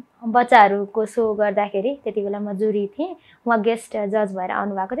बच्चाहरूको शो गर्दाखेरि त्यति बेला म जुरी थिएँ उहाँ गेस्ट जज भएर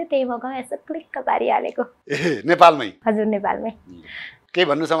आउनु भएको थियो त्यही मौकामा यसो क्लिक्क पारिहालेको नेपालमै हजुर नेपालमै के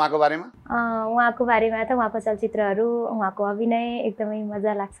भन्नु छ उहाँको बारेमा उहाँको बारेमा त उहाँको चलचित्रहरू उहाँको अभिनय एकदमै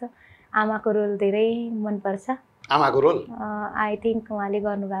मजा लाग्छ आमाको रोल धेरै मनपर्छ आमाको रोल आई थिङ्क उहाँले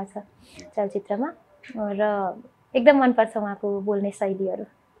गर्नुभएको छ चलचित्रमा र एकदम मनपर्छ उहाँको बोल्ने शैलीहरू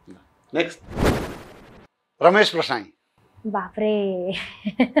नेक्स्ट रमेश प्रसाई बाफ्रे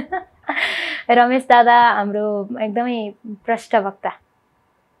रमेश दादा हाम्रो एकदमै प्रष्ट वक्ता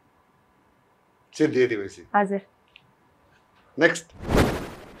हजुर नेक्स्ट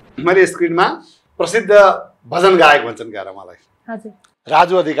मैले स्क्रिनमा प्रसिद्ध भजन गायक भन्छन् क्यारा मलाई हजुर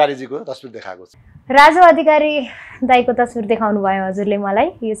राजु अधिकारीजीको तस्बिर देखाएको छु राजु अधिकारी दाइको तस्बिर देखाउनु भयो हजुरले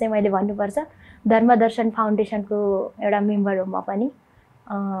मलाई यो चाहिँ मैले भन्नुपर्छ धर्मदर्शन फाउन्डेसनको एउटा मेम्बर हो म पनि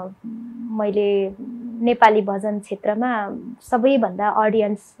मैले नेपाली भजन क्षेत्रमा सबैभन्दा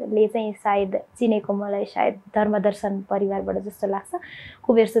अडियन्सले चाहिँ सायद चिनेको मलाई सायद धर्मदर्शन परिवारबाट जस्तो लाग्छ।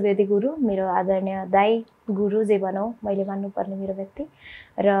 कुबेर सुवेदी गुरु मेरो आदरणीय दाई गुरु जे भनौँ मैले मान्नुपर्ने मेरो व्यक्ति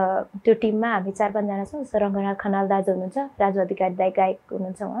र त्यो टिममा हामी 4-5 जना छौँ। रङ्गनाथ खनाल दाजु हुनुहुन्छ, राजु अधिकारी दाई गायक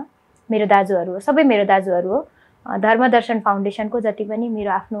हुनुहुन्छ, उहाँ मेरो दाजुहरू हो, सबै मेरो दाजुहरू हो। धर्मदर्शन फाउन्डेसनको जति पनि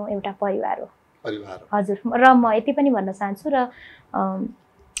मेरो आफ्नो एउटा परिवार हो। हजुर, र म यति पनि भन्न चाहन्छु र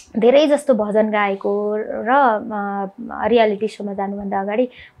धेरै जस्तो भजन गाएको र रियालिटी सोमा जानुभन्दा अगाडि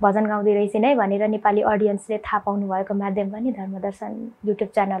भजन गाउँदै रहेछ नै भनेर नेपाली अडियन्सले थाहा पाउनु भएको माध्यम पनि धर्मदर्शन युट्युब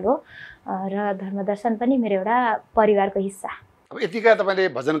च्यानल हो र धर्मदर्शन पनि मेरो एउटा परिवारको हिस्सा। अब यतिका तपाईँले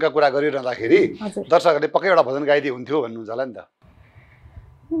भजनका कुरा गरिरहँदाखेरि दर्शकहरूले पक्कै एउटा भजन गाइदिए हुन्थ्यो भन्नुहुन्छ होला नि त।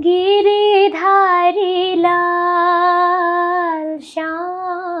 गिरिधारी लाल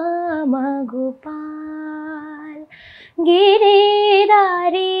श्याम गोपाल,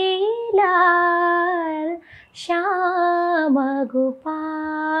 गिरिधारी लाल श्याम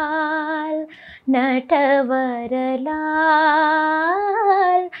गोपाल, नटवर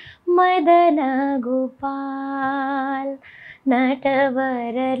लाल मदन गोपाल,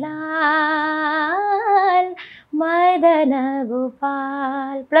 नटवर लाल मदन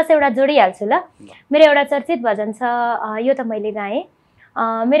गोपाल प्लस एउटा जोडिहाल्छु ल। मेरो एउटा चर्चित भजन छ, यो त मैले गाएँ।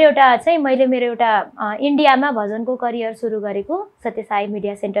 मेरो एउटा चाहिँ मैले मेरो एउटा इन्डियामा भजनको करियर सुरु गरेको सत्यसाई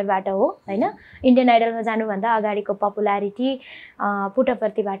मिडिया सेन्टरबाट हो होइन। इन्डियन आइडलमा जानुभन्दा अगाडिको पपुलारिटी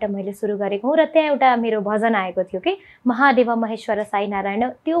पुटपर्तीबाट मैले सुरु गरेको हुँ र त्यहाँ एउटा मेरो भजन आएको थियो कि महादेव महेश्वर साई नारायण।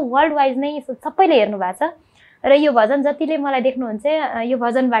 त्यो वर्ल्ड वाइज नै सबैले हेर्नु भएको छ र यो भजन जतिले मलाई देख्नुहुन्छ यो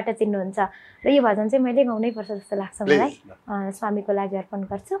भजनबाट चिन्नुहुन्छ र यो भजन चाहिँ मैले गाउनै पर्छ जस्तो लाग्छ मलाई। स्वामीको लागि अर्पण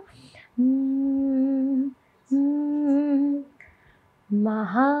गर्छु।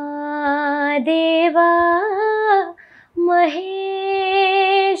 महादेव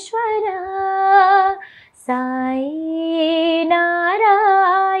महेश्वर साई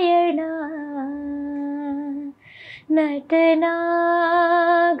नारायण, नटनागरा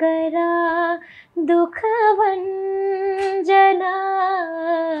दुख भंजना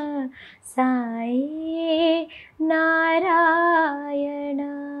साई नारायण,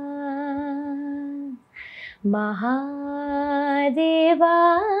 महादेवा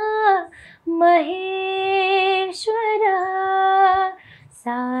महेश्वर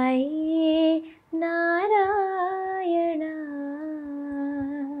साई नारायण।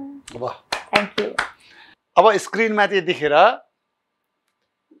 वाह, थ्याङ्क यू। अब स्क्रिनमा चाहिँ देखेर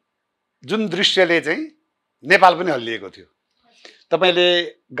जुन दृश्यले चाहिँ नेपाल पनि हल्लिएको थियो, तपाईँले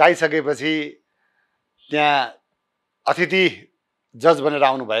गाइसकेपछि त्यहाँ अतिथि जज बनेर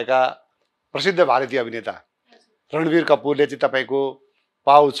आउनुभएका प्रसिद्ध भारतीय अभिनेता रणवीर कपुरले चाहिँ तपाईँको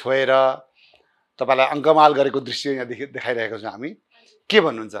पाउ छोएर तपाईँलाई अङ्कमाल गरेको दृश्य यहाँ देखाइरहेको छौँ हामी। के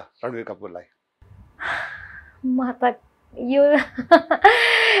भन्नुहुन्छ रणवीर कपुरलाई? म त यो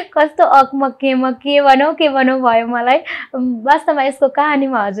कस्तो अकमक के भनौँ भयो मलाई। वास्तवमा यसको कहानी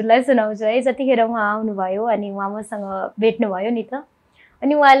म हजुरलाई सुनाउँछु है। जतिखेर उहाँ आउनुभयो अनि उहाँ मसँग भेट्नुभयो नि त,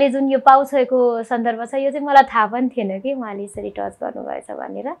 अनि उहाँले जुन यो पाउ छोएको सन्दर्भ छ यो चाहिँ मलाई थाहा पनि थिएन कि उहाँले यसरी टच गर्नुभएछ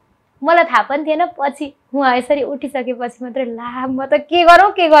भनेर। मलाई थाहा पनि थिएन, पछि उहाँ यसरी उठिसकेपछि मात्रै ला म त के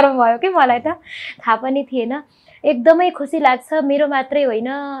गरौँ भयो कि मलाई त थाहा पनि थिएन। एकदमै खुसी लाग्छ। मेरो मात्रै होइन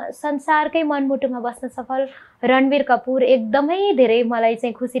संसारकै मनमुटुमा बस्न सफल रणवीर कपुर एकदमै धेरै मलाई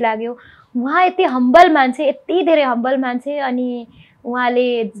चाहिँ खुसी लाग्यो। उहाँ यति हम्बल मान्छे, यति धेरै हम्बल मान्छे, अनि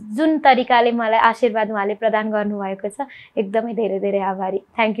उहाँले जुन तरिकाले मलाई आशीर्वाद उहाँले प्रदान गर्नुभएको छ एकदमै धेरै धेरै आभारी।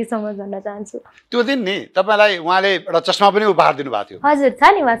 थ्याङ्क यू सो मच भन्न चाहन्छु। त्यो दिन नि तपाईँलाई उहाँले एउटा चस्मा पनि उपहार दिनुभएको थियो। हजुर, छ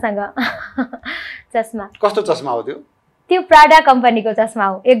नि उहाँसँग चस्मा। कस्तो चस्मा हो त्यो? त्यो प्राडा कम्पनीको चस्मा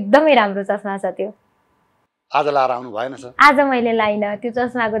हो, एकदमै राम्रो चस्मा छ त्यो। आज लाएर आउनु भएन सर? आज मैले लाइन, त्यो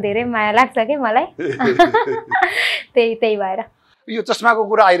चस्माको धेरै माया लाग्छ कि मलाई त्यही भएर। यो चस्माको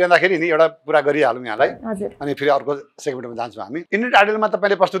कुरा आइरहँदाखेरि नि एउटा कुरा गरिहालौँ यहाँलाई, अनि फेरि अर्को सेगमेन्टमा जान्छौँ हामी। इन्डियन आइडलमा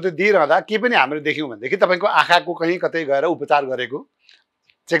तपाईँले प्रस्तुति दिइरहँदा के पनि हामीले देख्यौँ भनेदेखि तपाईँको आँखाको कहीँ कतै गएर उपचार गरेको,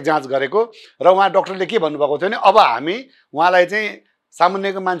 चेक जाँच गरेको, र उहाँ डक्टरले के भन्नुभएको थियो भने अब हामी उहाँलाई चाहिँ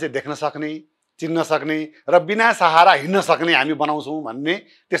सामान्यको मान्छे देख्न सक्ने, चिन्न सक्ने र बिना सहारा हिँड्न सक्ने हामी बनाउँछौँ भन्ने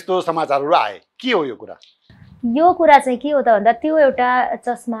त्यस्तो समाचारहरू आए। के हो यो कुरा? यो कुरा चाहिँ के हो त भन्दा त्यो एउटा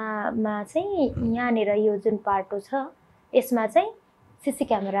चस्मामा चाहिँ यहाँनिर यो जुन पार्टो छ यसमा चाहिँ सीसी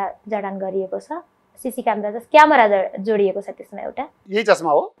क्यामेरा जडान गरिएको छ। सीसी क्यामेरा जोडिएको छ त्यसमा एउटा। यही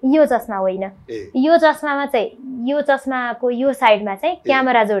चस्मा हो? यो चस्मा होइन, यो चस्मामा चाहिँ यो चस्माको यो साइडमा चाहिँ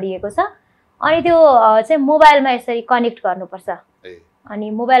क्यामेरा जोडिएको छ, अनि त्यो चाहिँ मोबाइलमा यसरी कनेक्ट गर्नुपर्छ। अनि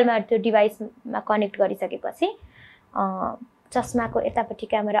मोबाइलमा त्यो डिभाइसमा कनेक्ट गरिसकेपछि चस्माको यतापट्टि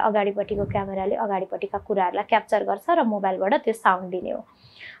क्यामेरा अगाडिपट्टिको क्यामेराले अगाडिपट्टिका कुराहरूलाई क्याप्चर गर्छ र मोबाइलबाट त्यो साउन्ड दिने हो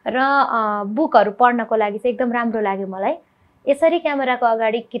र बुकहरू पढ्नको लागि चाहिँ एकदम राम्रो लाग्यो मलाई यसरी क्यामेराको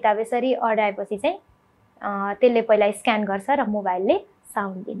अगाडि किताब यसरी अडाएपछि चाहिँ त्यसले पहिला स्क्यान गर्छ र मोबाइलले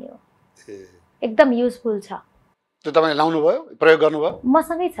साउन्ड दिने हो एकदम युजफुल छ त्यो तपाईले लाउनु भयो प्रयोग गर्नुभयो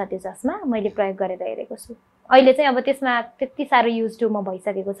मसँगै छ त्यो चस्मा मैले प्रयोग गरेर हेरेको छु अहिले चाहिँ अब त्यसमा त्यति साह्रो युज टु म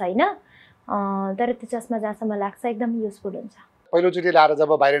भइसकेको छैन तर त्यो चस्मा जहाँसम्म लाग्छ एकदम युजफुल हुन्छ पहिलोचोटि लाएर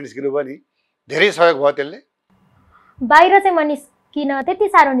जब बाहिर निस्किनु भयो नि धेरै सहयोग भयो त्यसले बाहिर चाहिँ म निस्किन त्यति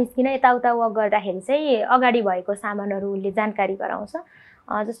साह्रो निस्किन यताउता वक गर्दाखेरि चाहिँ अगाडि भएको सामानहरू उसले जानकारी गराउँछ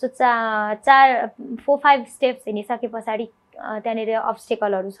जस्तो 4-5 स्टेप्स हिँडिसके पछाडि त्यहाँनिर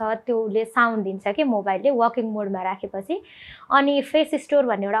अब्स्टेकलहरू छ त्यो उसले साउन्ड दिन्छ कि मोबाइलले वकिङ मोडमा राखेपछि अनि फेस स्टोर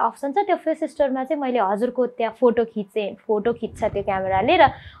भन्ने एउटा अप्सन छ त्यो फेस स्टोरमा चाहिँ मैले हजुरको त्यहाँ फोटो खिच्छ त्यो क्यामेराले र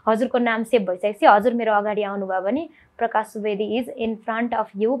हजुरको नाम सेभ भइसकेपछि हजुर मेरो अगाडि आउनुभयो भने प्रकाश Subedi is in front of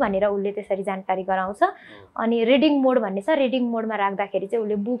you भनेर उसले त्यसरी जानकारी गराउँछ अनि रिडिङ मोड भन्ने छ रिडिङ मोडमा राख्दाखेरि चाहिँ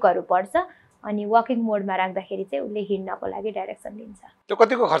उसले बुकहरू पढ्छ अनि वकिङ मोडमा राख्दाखेरि चाहिँ उसले हिँड्नको लागि डाइरेक्सन दिन्छ त्यो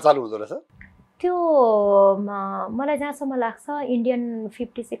कतिको खर्चालु हुँदो रहेछ त्यो मलाई जहाँसम्म लाग्छ इन्डियन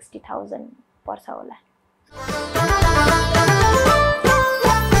 50-60,000 पर्छ होला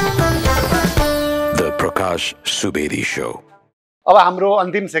The Prakash Subedi Show. अब हाम्रो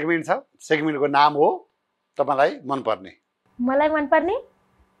अन्तिम सेगमेन्ट छ सेगमेन्टको नाम हो तपाईलाई मनपर्ने मलाई मनपर्ने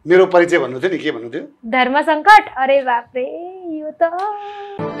मेरो परिचय भन्नु थियो नि के भन्नु थियो धर्म संकट अरे बाप रे यो त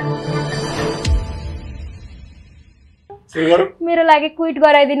मेरो लागि क्विट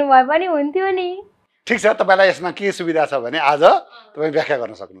गराइदिनु भए पनि हुन्थ्यो नि ठीक छ तपाईलाई यसमा के सुविधा छ भने आज तपाई व्याख्या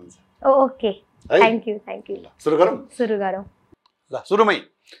गर्न सक्नुहुन्छ ओके थ्यांक यू सुरु गरौँ ल सुरुमै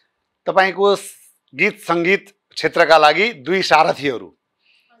तपाईको गीत संगीत क्षेत्रका लागि दुई सारथीहरू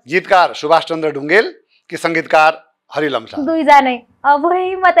गीतकार सुभाष चन्द्र ढुङ्गेल कि संगीतकार हरि लम्सा दुई जनै अब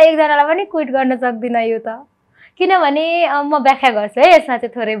म त एकजनालाई पनि क्विट गर्न सक्दिन यो त किनभने म व्याख्या गर्छु है यसमा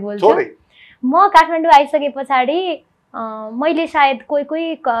चाहिँ थोरै बोल्छु म काठमाडौँ आइसके पछाडि मैले सायद कोही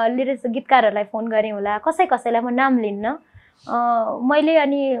लिरिक्स गीतकारहरूलाई फोन गरेँ होला कसैलाई म नाम लिन्न मैले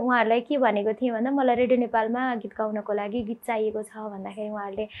अनि उहाँहरूलाई के भनेको थिएँ भन्दा मलाई रेडियो नेपालमा गीत गाउनको लागि गीत चाहिएको छ भन्दाखेरि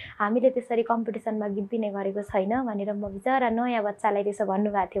उहाँहरूले हामीले त्यसरी कम्पिटिसनमा गीत दिने गरेको छैन भनेर म बिचरा नयाँ बच्चालाई त्यसो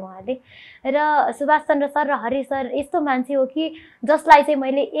भन्नुभएको थियो उहाँले र सुभाष चन्द्र सर र हरि सर यस्तो मान्छे हो कि जसलाई चाहिँ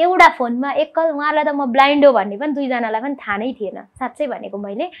मैले एउटा फोनमा एकल उहाँलाई त म ब्लाइन्ड हो भन्ने पनि दुईजनालाई पनि थाहा नै थिएन साँच्चै भनेको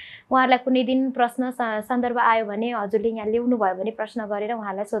मैले उहाँहरूलाई कुनै दिन प्रश्न सन्दर्भ आयो भने हजुरले यहाँ ल्याउनु भयो भने प्रश्न गरेर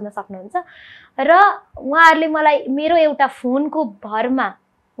उहाँलाई सोध्न सक्नुहुन्छ र उहाँहरूले मलाई मेरो एउटा फोनको भरमा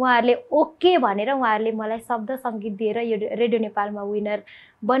उहाँहरूले ओके भनेर उहाँहरूले मलाई शब्द सङ्गीत दिएर यो रेडियो नेपालमा विनर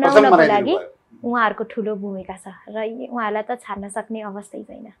बनाउनको लागि उहाँहरूको ठुलो भूमिका छ र उहाँलाई त छाड्न सक्ने अवस्थै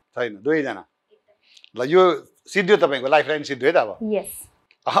छैन दुवैजना ल यो सिद्धियो तपाईको लाइफलाइन सिद्धियो है त अब यस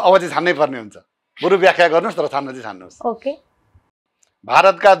अब चाहिँ छान्नै पर्ने हुन्छ बरु व्याख्या गर्नुस् तर छान्न चाहिँ छान्नुस् ओके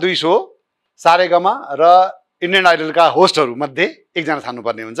भारतका दुई शो सारेगमा र इन्डियन आइडलका होस्टहरू मध्ये एकजना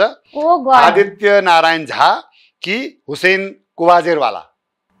छान्नुपर्ने हुन्छ आदित्य नारायण झा कि हुसेन कुवाजेरवाला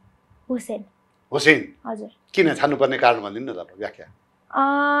हुसेन हजुर किन छान्नुपर्ने कारण भनिदिनु न तपाईँ व्याख्या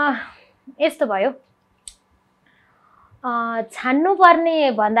यस्तो भयो छान्नुपर्ने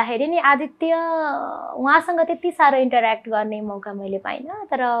भन्दाखेरि नि आदित्य उहाँसँग त्यति साह्रो इन्टरेक्ट गर्ने मौका मैले पाइनँ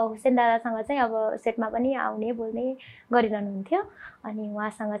तर हुसेन दादासँग चाहिँ अब सेटमा पनि आउने बोल्ने गरिरहनुहुन्थ्यो अनि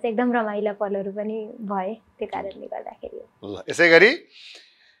उहाँसँग चाहिँ एकदम रमाइलो पलहरू पनि भए त्यो कारणले गर्दाखेरि ल यसै गरी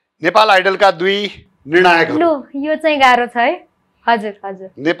नेपाल आइडलका दुई निर्णायकहरू लु यो चाहिँ गाह्रो छ है हजुर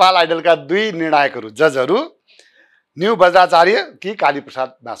नेपाल आइडलका दुई निर्णायकहरू जजहरू न्यू बज्राचार्य कि कालीप्रसाद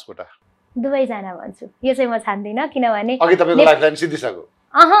बास्कोटा दुवैजना भन्छु यो चाहिँ म छान्दिनँ किनभने अघि तपाईको लाइफलाइन सिद्धिसक्यो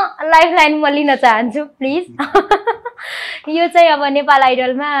लाइफलाइन म लिन चाहन्छु प्लिज यो चाहिँ अब नेपाल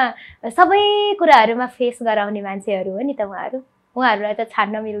आइडलमा सबै कुराहरूमा फेस गराउने मान्छेहरू हो नि त उहाँहरूलाई त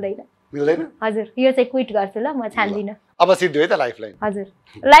छान्न मिल्दैन हजुर यो चाहिँ क्विट गर्छु ल म छान्दिनँ अब सिद्धियो है त लाइफलाइन हजुर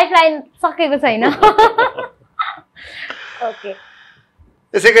लाइफलाइन सकेको छैन ओके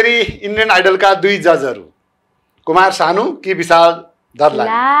त्यसै गरी इन्डियन आइडलका दुई जजहरू कुमार सानु कि विशाल दर्लानी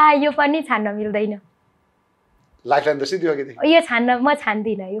ला यो पनि छान्न मिल्दैन लाइफलाइन त सिद्धियो कि यो म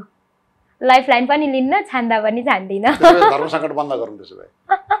छान्दिनँ यो लाइफलाइन पनि लिन्न छान्दा पनि छान्दिनँ धर्म सङ्कट बन्द गरौँ त्यसो भए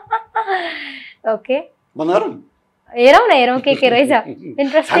ओके बन्द गरौँ हेरौँ न के रहेछ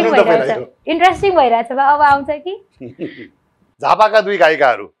इन्ट्रेस्टिङ भइरहेछ अब आउँछ कि झापाका दुई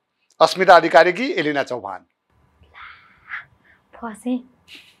गायिकाहरू अस्मिता अधिकारी कि एलिना चौहान फसे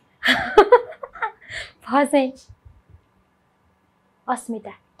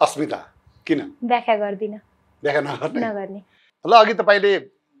अस्मिता किन व्याख्या गर्दिन व्याख्या नगर्ने ल अघि तपाईले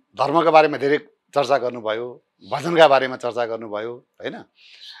धर्मको बारेमा धेरै चर्चा गर्नुभयो, भजनका बारेमा चर्चा गर्नुभयो हैन।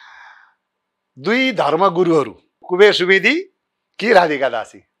 दुई धर्मगुरुहरू कुबेर सुवेदी कि राधिका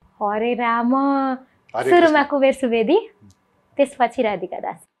दासी? हरे राम, हरे सुरुमा कुबेर सुवेदी, त्यसपछि राधिका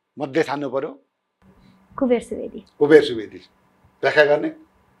दासी। मध्ये छान्नु पर्यो? कुबेर सुवेदी। कुबेर सुवेदी। व्याख्या गर्ने?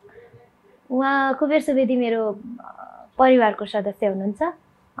 उहाँ कुबेर सुवेदी मेरो परिवारको सदस्य हुनुहुन्छ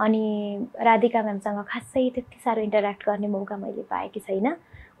अनि राधिका म्यामसँग खासै त्यति साह्रो इन्टरेक्ट गर्ने मौका मैले पाएकी छैन।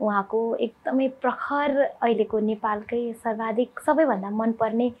 उहाँको एकदमै प्रखर अहिलेको नेपालकै सर्वाधिक सबैभन्दा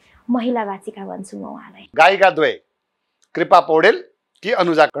मनपर्ने महिला वाचिका भन्छु म उहाँलाई। गायिका द्वय कृपा पौडेल कि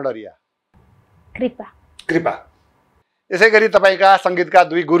अनुजा कडरिया? कृपा। कृपा। यसै गरी तपाईँका सङ्गीतका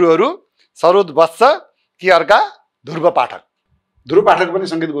दुई गुरुहरू सरोज वत्स कि अर्का ध्रुव पाठक? ध्रुव पाठक पनि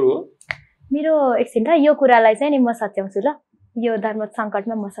सङ्गीत गुरु हो? मेरो एकछिन ल यो कुरालाई चाहिँ नि म सच्याउँछु ल, यो धर्म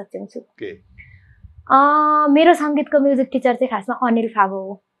सङ्कटमा म सच्याउँछु। मेरो सङ्गीतको म्युजिक टिचर चाहिँ खासमा अनिल फागो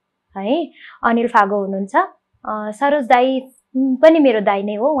हो है। अनिल फागो हुनुहुन्छ। सरोज दाई पनि मेरो दाई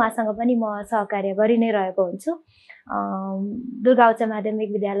नै हो, उहाँसँग पनि म सहकार्य गरि नै रहेको हुन्छु। दुर्गा उच्च माध्यमिक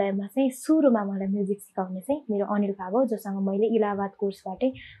विद्यालयमा चाहिँ सुरुमा मलाई म्युजिक सिकाउने चाहिँ मेरो अनिल फागो, जोसँग मैले इलाहाबाद कोर्सबाटै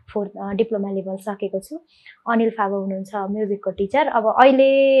 4th डिप्लोमा लेभल सकेको छु। अनिल फागो हुनुहुन्छ म्युजिकको टिचर। अब अहिले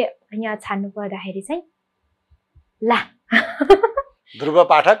यहाँ छान्नु पर्दाखेरि चाहिँ ला ध्रुव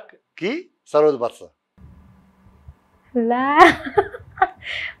पाठक कि सरोज वत्स? ला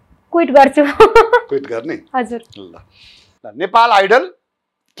क्विट गर्छु। क्विट गर्ने? हजुर। ल नेपाल आइडल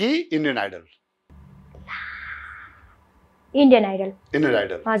कि Indian idol? Indian idol. Indian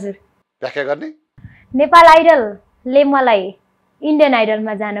idol. हजुर। व्याख्या गर्ने? नेपाल आइडलले मलाई इन्डियन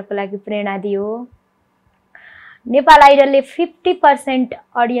आइडलमा जानको लागि प्रेरणा दियो। नेपाल आइडलले 50%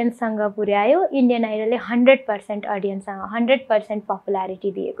 अडियन्ससँग पुर्यायो, इन्डियन आइडलले 100% अडियन्ससँग 100%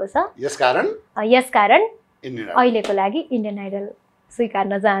 पपुलारिटी दिएको छ। यसकारण अहिलेको लागि इन्डियन आइडल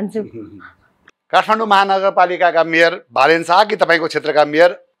स्वीकार्न चाहन्छु। काठमाडौँ महानगरपालिकाका मेयर भालेन शाह कि तपाईँको क्षेत्रका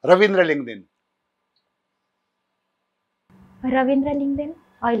मेयर रविन्द्र लिङ्गदेन? रविन्द्र लिङ्गदेन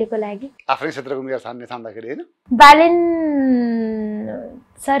अहिलेको लागि। आफ्नै क्षेत्रको मेयर छान्दाखेरि होइन? बालेन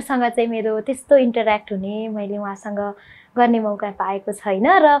सरसँग चाहिँ मेरो त्यस्तो इन्टरेक्ट हुने मैले उहाँसँग गर्ने मौका पाएको छैन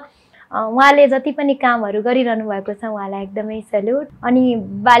र उहाँले जति पनि कामहरू गरिरहनु भएको छ उहाँलाई एकदमै सल्युट। अनि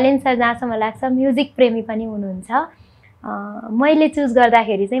बालेन सर जहाँसम्म लाग्छ म्युजिक प्रेमी पनि हुनुहुन्छ। मैले चुज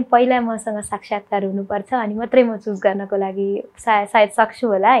गर्दाखेरि चाहिँ पहिला मसँग साक्षात्कार हुनुपर्छ अनि मात्रै म चुज गर्नको लागि सायद सक्छु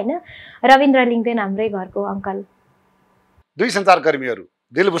होला होइन। रविन्द्र लिङ्गदेन हाम्रै घरको अङ्कल। दुई सञ्चारकर्मीहरू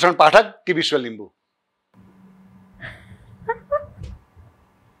दिलभूषण पाठक कि विश्व लिम्बू?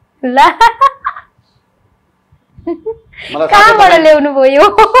 ला कहाँबाट ल्याउनु भयो?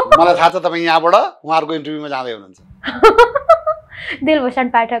 मलाई थाहा छ तपाईँ यहाँबाट उहाँहरूको इन्टरभ्यूमा जाँदै हुनुहुन्छ। दिलभूषण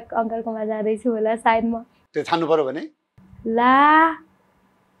पाठक अङ्कलकोमा जाँदैछु होला सायद म। त्यो छान्नु पर्यो भने? ला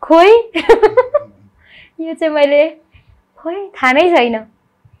खोइ यो चाहिँ मैले खोइ थाहा नै छैन,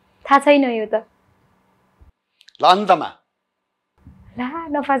 थाहा छैन यो त। ल अन्तमा ला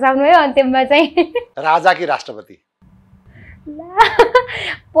नफसाउनु है अन्त्यमा चाहिँ। राजा कि राष्ट्रपति? ला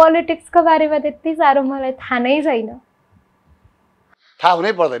पोलिटिक्सको बारेमा त्यति साह्रो मलाई थाहा नै छैन। थाहा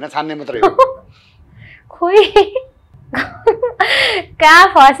हुनै पर्दैन, छान्ने मात्रै हो। खोइ कहाँ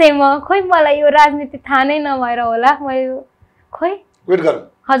फसेँ म? खोइ मलाई यो राजनीति थाहा नै नभएर होला। मैले खोइ क्विट गरौँ?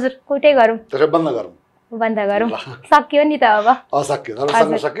 हजुर क्विटै गरौँ। त्यसो बन्द गरौँ? बन्द गरौँ। सक्यो नि त अब? सक्यो,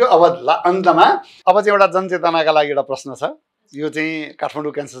 सर्वसँग सक्यो। अब अन्तमा अब चाहिँ एउटा जनचेतनाका लागि एउटा प्रश्न छ। यो चाहिँ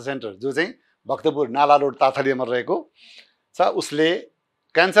काठमाडौँ क्यान्सर सेन्टर जो चाहिँ भक्तपुर नाला रोड ताथलियामा रहेको छ, उसले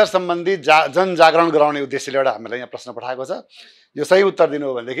क्यान्सर सम्बन्धी जनजागरण गराउने उद्देश्यले एउटा हामीलाई यहाँ प्रश्न पठाएको छ। यो सही उत्तर दिनु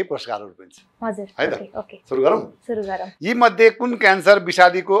हो भनेदेखि पुरस्कारहरू पनि छ। हजुर है त? ओके सुरु गरौँ? सुरु गरौँ। यी मध्ये कुन क्यान्सर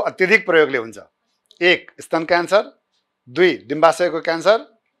विषादीको अत्यधिक प्रयोगले हुन्छ? 1 स्तन क्यान्सर, 2 डिम्बाशयको क्यान्सर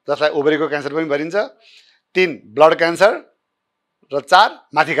जसलाई ओभरीको क्यान्सर पनि भनिन्छ, 3 ब्लड क्यान्सर र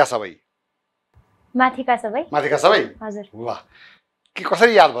 4 माथिका सबै। माथिका सबै? माथिका सबै? हजुर। वाह, के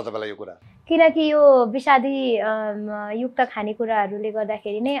कसरी याद भयो तपाईँलाई यो कुरा? किनकि यो विषादी युक्त खानेकुराहरूले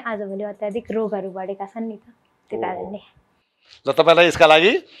गर्दाखेरि नै आजभोलि अत्याधिक रोगहरू बढेका छन् नि त, त्यो कारणले। ल तपाईँलाई यसका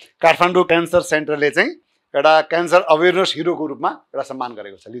लागि काठमाडौँ क्यान्सर सेन्टरले चाहिँ एउटा क्यान्सर अवेरनेस हिरोको रूपमा एउटा सम्मान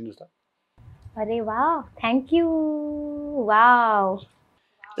गरेको छ, लिनुहोस् त। अरे वाह, थ्याङ्क यू। वाव।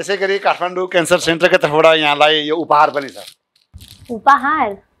 त्यसै गरी काठमाडौँ क्यान्सर सेन्टरको तर्फबाट यहाँलाई यो उपहार पनि छ।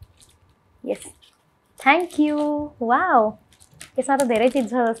 उपहार? यस, थ्याङ्क यू। वाव, यसमा त धेरै चिज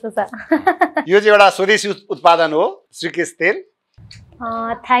छ जस्तो छ। यो चाहिँ एउटा स्वदेशी उत्पादन हो, श्रीकेश तेल।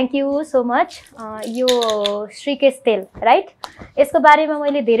 Thank you so much. यो श्रीकेश तेल राइट, यसको बारेमा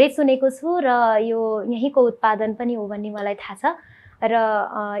मैले धेरै सुनेको छु र यो यहीँको उत्पादन पनि हो भन्ने मलाई थाहा छ र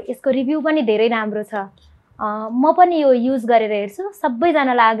यसको रिभ्यू पनि धेरै राम्रो छ। म पनि यो युज गरेर हेर्छु,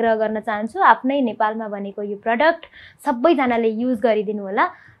 सबैजनालाई आग्रह गर्न चाहन्छु आफ्नै नेपालमा बनेको यो प्रडक्ट सबैजनाले युज गरिदिनु होला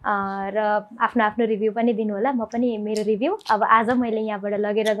र आफ्नो आफ्नो रिभ्यू पनि दिनु होला। म पनि मेरो रिभ्यू अब आज मैले यहाँबाट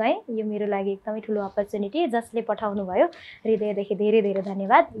लगेर गएँ, यो मेरो लागि एकदमै ठुलो अपर्च्युनिटी, जसले पठाउनु भयो हृदयदेखि धेरै धेरै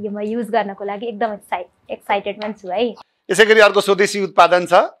धन्यवाद। यो म युज गर्नको लागि एकदम एक्साइटेड पनि छु है। यसै गरी अर्को स्वदेशी उत्पादन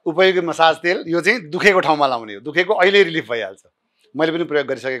छ उपयोगी मसाज तेल। यो चाहिँ दुखेको ठाउँमा लाउने हो, दुखेको अहिले रिलिफ भइहाल्छ। मैले पनि प्रयोग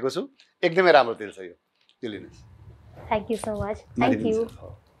गरिसकेको छु, एकदमै राम्रो तेल छ यो लिनुहोस्। Thank you so much. Thank you.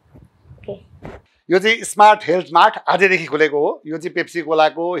 Okay, यो चाहिँ स्मार्ट हेल्थ मार्ट आजदेखि खोलेको हो। यो चाहिँ पेप्सी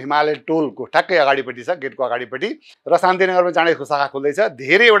कोलाको हिमालय टोलको ठ्याक्कै अगाडिपट्टि छ, गेटको अगाडिपट्टि, र शान्तिनगरमा चाँडै शाखा खोल्दैछ।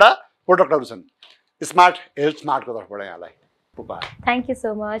 धेरैवटा प्रोडक्टहरू छन् स्मार्ट हेल्थ मार्टको तर्फबाट यहाँलाई। Thank you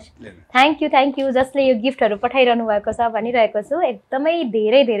so much. Thank you जसले यो गिफ्टहरू पठाइरहनु भएको छ भनिरहेको छु, एकदमै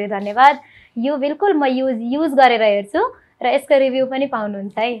धेरै धेरै धन्यवाद। यो बिल्कुल म युज गरेर हेर्छु र यसको रिभ्यू पनि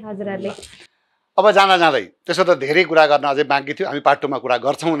पाउनुहुन्छ है हजुरहरूले। अब जाँदा जाँदै त्यसो त धेरै कुरा गर्न अझै बाँकी थियो, हामी पार्ट 2 मा कुरा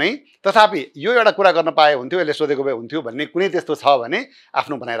गर्छौँ नै, तथापि यो एउटा कुरा गर्न पाए हुन्थ्यो, यसले सोधेको भए हुन्थ्यो भन्ने कुनै त्यस्तो छ भने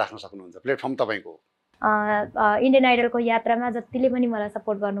आफ्नो बनाइराख्न सक्नुहुन्छ, प्लेटफर्म तपाईँको। इन्डियन आइडलको यात्रामा जतिले पनि मलाई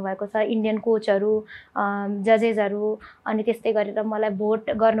सपोर्ट गर्नुभएको छ, इन्डियन कोचहरू, जजेसहरू, अनि त्यस्तै गरेर मलाई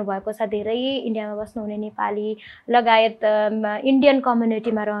भोट गर्नुभएको छ, धेरै इन्डियामा बस्नुहुने नेपाली लगायत इन्डियन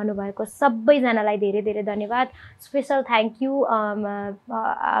कम्युनिटीमा रहनुभएको सबैजनालाई धेरै धेरै धन्यवाद। स्पेसल थ्याङ्क यू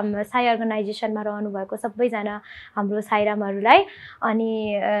साई अर्गनाइजेसनमा रहनुभएको सबैजना हाम्रो साईरामहरूलाई,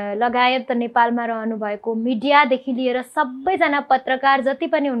 अनि लगायत नेपालमा रहनुभएको मिडियादेखि लिएर सबैजना पत्रकार जति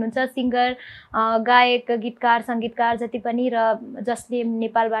पनि हुनुहुन्छ, सिङ्गर, गायक, गीतकार, सङ्गीतकार जति पनि, र जसले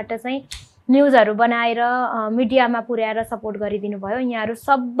नेपालबाट चाहिँ न्युजहरू बनाएर मिडियामा पुर्याएर सपोर्ट गरिदिनु भयो, यहाँहरू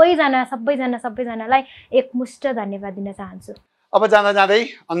सबैजनालाई एकमुष्ट धन्यवाद दिन चाहन्छु। अब जाँदा जाँदै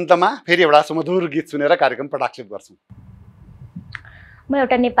अन्तमा फेरि एउटा सुमधुर गीत सुनेर कार्यक्रम प्रकाशित गर्छौँ। म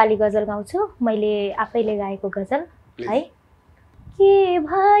एउटा नेपाली गजल गाउँछु, मैले आफैले गाएको गजल है। के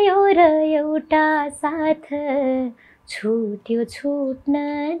भयो र एउटा साथ छुट्यो छुट्न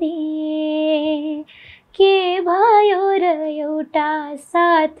दिए, के भयो र एउटा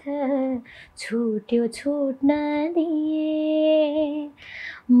साथ छुट्यो छुट्न दिए,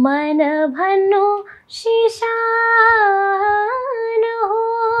 मन भन्नु सिसान हो,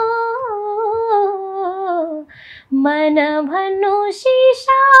 मन भन्नु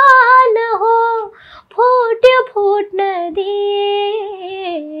सिसान हो, फुट्यो फुट्न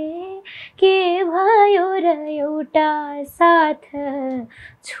दिए, के भयो र एउटा साथ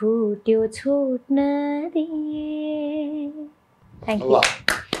छुट्यो छुट्न दिए। Thank you.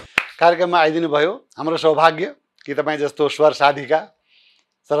 कार्यक्रममा आइदिनु भयो, हाम्रो सौभाग्य कि तपाईँ जस्तो स्वर साधिका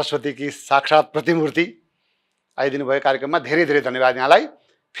सरस्वतीकी साक्षात प्रतिमूर्ति आइदिनु भयो कार्यक्रममा। धेरै धेरै धन्यवाद यहाँलाई।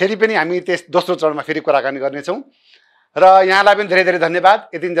 फेरि पनि हामी दोस्रो चरणमा फेरि कुराकानी गर्नेछौँ र यहाँलाई पनि धेरै धेरै धन्यवाद।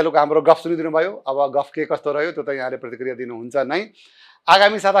 यतिन्जेलको हाम्रो गफ सुनिदिनु भयो। अब गफ के कस्तो रह्यो त्यो त यहाँले प्रतिक्रिया दिनुहुन्छ नै।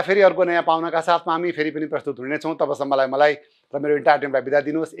 आगामी साता फेरि अर्को नयाँ पाहुनाका साथमा हामी फेरि पनि प्रस्तुत हुनेछौँ। तबसम्मलाई मलाई र मेरो इन्टायर टिमलाई बिदा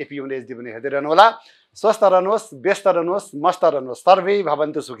दिनुहोस्। एपी HD पनि हेर्दै रहनुहोला। स्वस्थ रहनुहोस्, व्यस्त रहनुहोस्, मस्त रहनुहोस्। सर्वै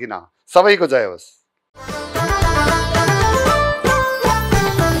भवन्तु सुखिनः। सबैको जय होस्।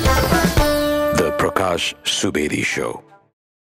 The Prakash Subedi Show.